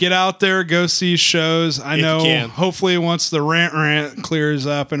 Hey, get out there, go see shows. I know. Hopefully, once the rant clears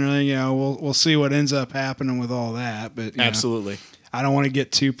up and everything, we'll see what ends up happening with all that. But absolutely, I don't want to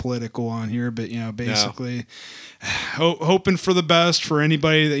get too political on here. But basically, hoping for the best for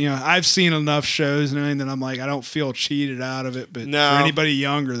anybody that I've seen enough shows and everything that I'm like I don't feel cheated out of it. But for anybody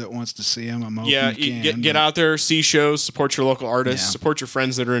younger that wants to see them, I'm hoping get out there, see shows, support your local artists, support your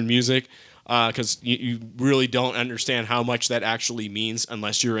friends that are in music. Because you really don't understand how much that actually means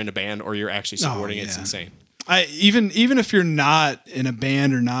unless you're in a band or you're actually supporting it. It's insane. Even if you're not in a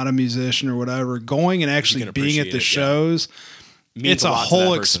band or not a musician or whatever, going and actually being at the shows, it's a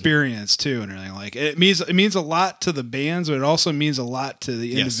whole experience too, and everything. Like it means a lot to the bands, but it also means a lot to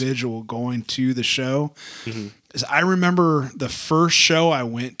the individual going to the show. Mm-hmm. I remember the first show I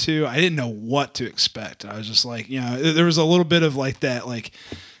went to, I didn't know what to expect. I was just like, there was a little bit of like that, like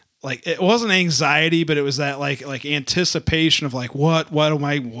it wasn't anxiety, but it was that like anticipation of like what am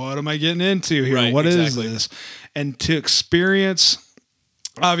I getting into here? Right, what is this? And to experience,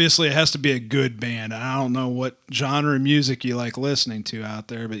 obviously it has to be a good band. I don't know what genre of music you like listening to out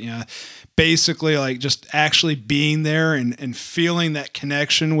there, but basically like just actually being there and feeling that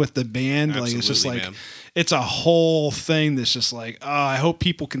connection with the band. Absolutely, like it's just like man. It's a whole thing that's just like, I hope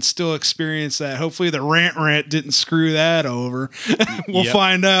people can still experience that. Hopefully the rant didn't screw that over. We'll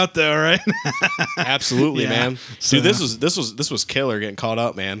find out though, right? Absolutely, man. So, dude, this was killer getting caught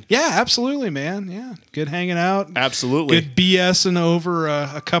up, man. Yeah, absolutely, man. Yeah. Good hanging out. Absolutely. Good BSing over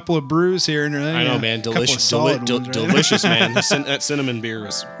a couple of brews here and everything. I know, man. Delicious, delicious, man. That cinnamon beer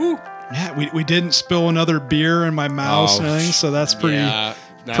was whew. Yeah, we didn't spill another beer in my mouth and everything, so that's pretty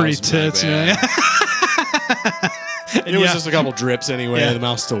tits. It was just a couple drips anyway. Yeah. The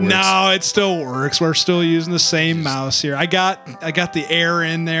mouse still works. No, it still works. We're still using the same mouse here. I got the air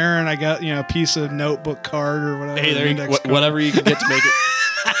in there, and I got a piece of notebook card or whatever. Hey, whatever you can get to make it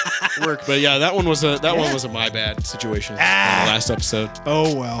work. But yeah, that one was a my bad situation on the last episode.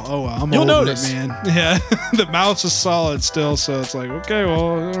 Oh well. You'll notice it, man. Yeah, the mouse is solid still, so it's like okay, well,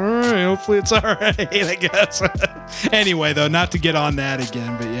 all right. Hopefully it's all right, I guess. Anyway, though, not to get on that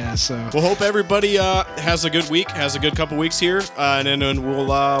again, but yeah. So we'll hope everybody has a good week, has a good couple weeks here, and then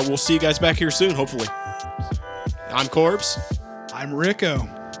we'll see you guys back here soon, hopefully. I'm Corbs. I'm Rico.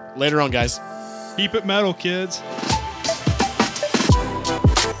 Later on, guys. Keep it metal, kids.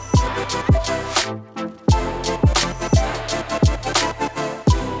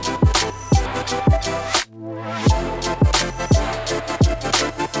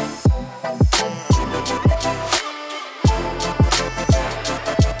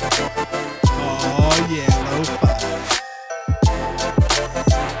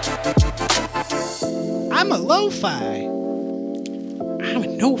 I'm a Lofi. I'm a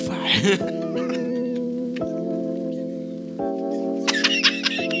Nofi.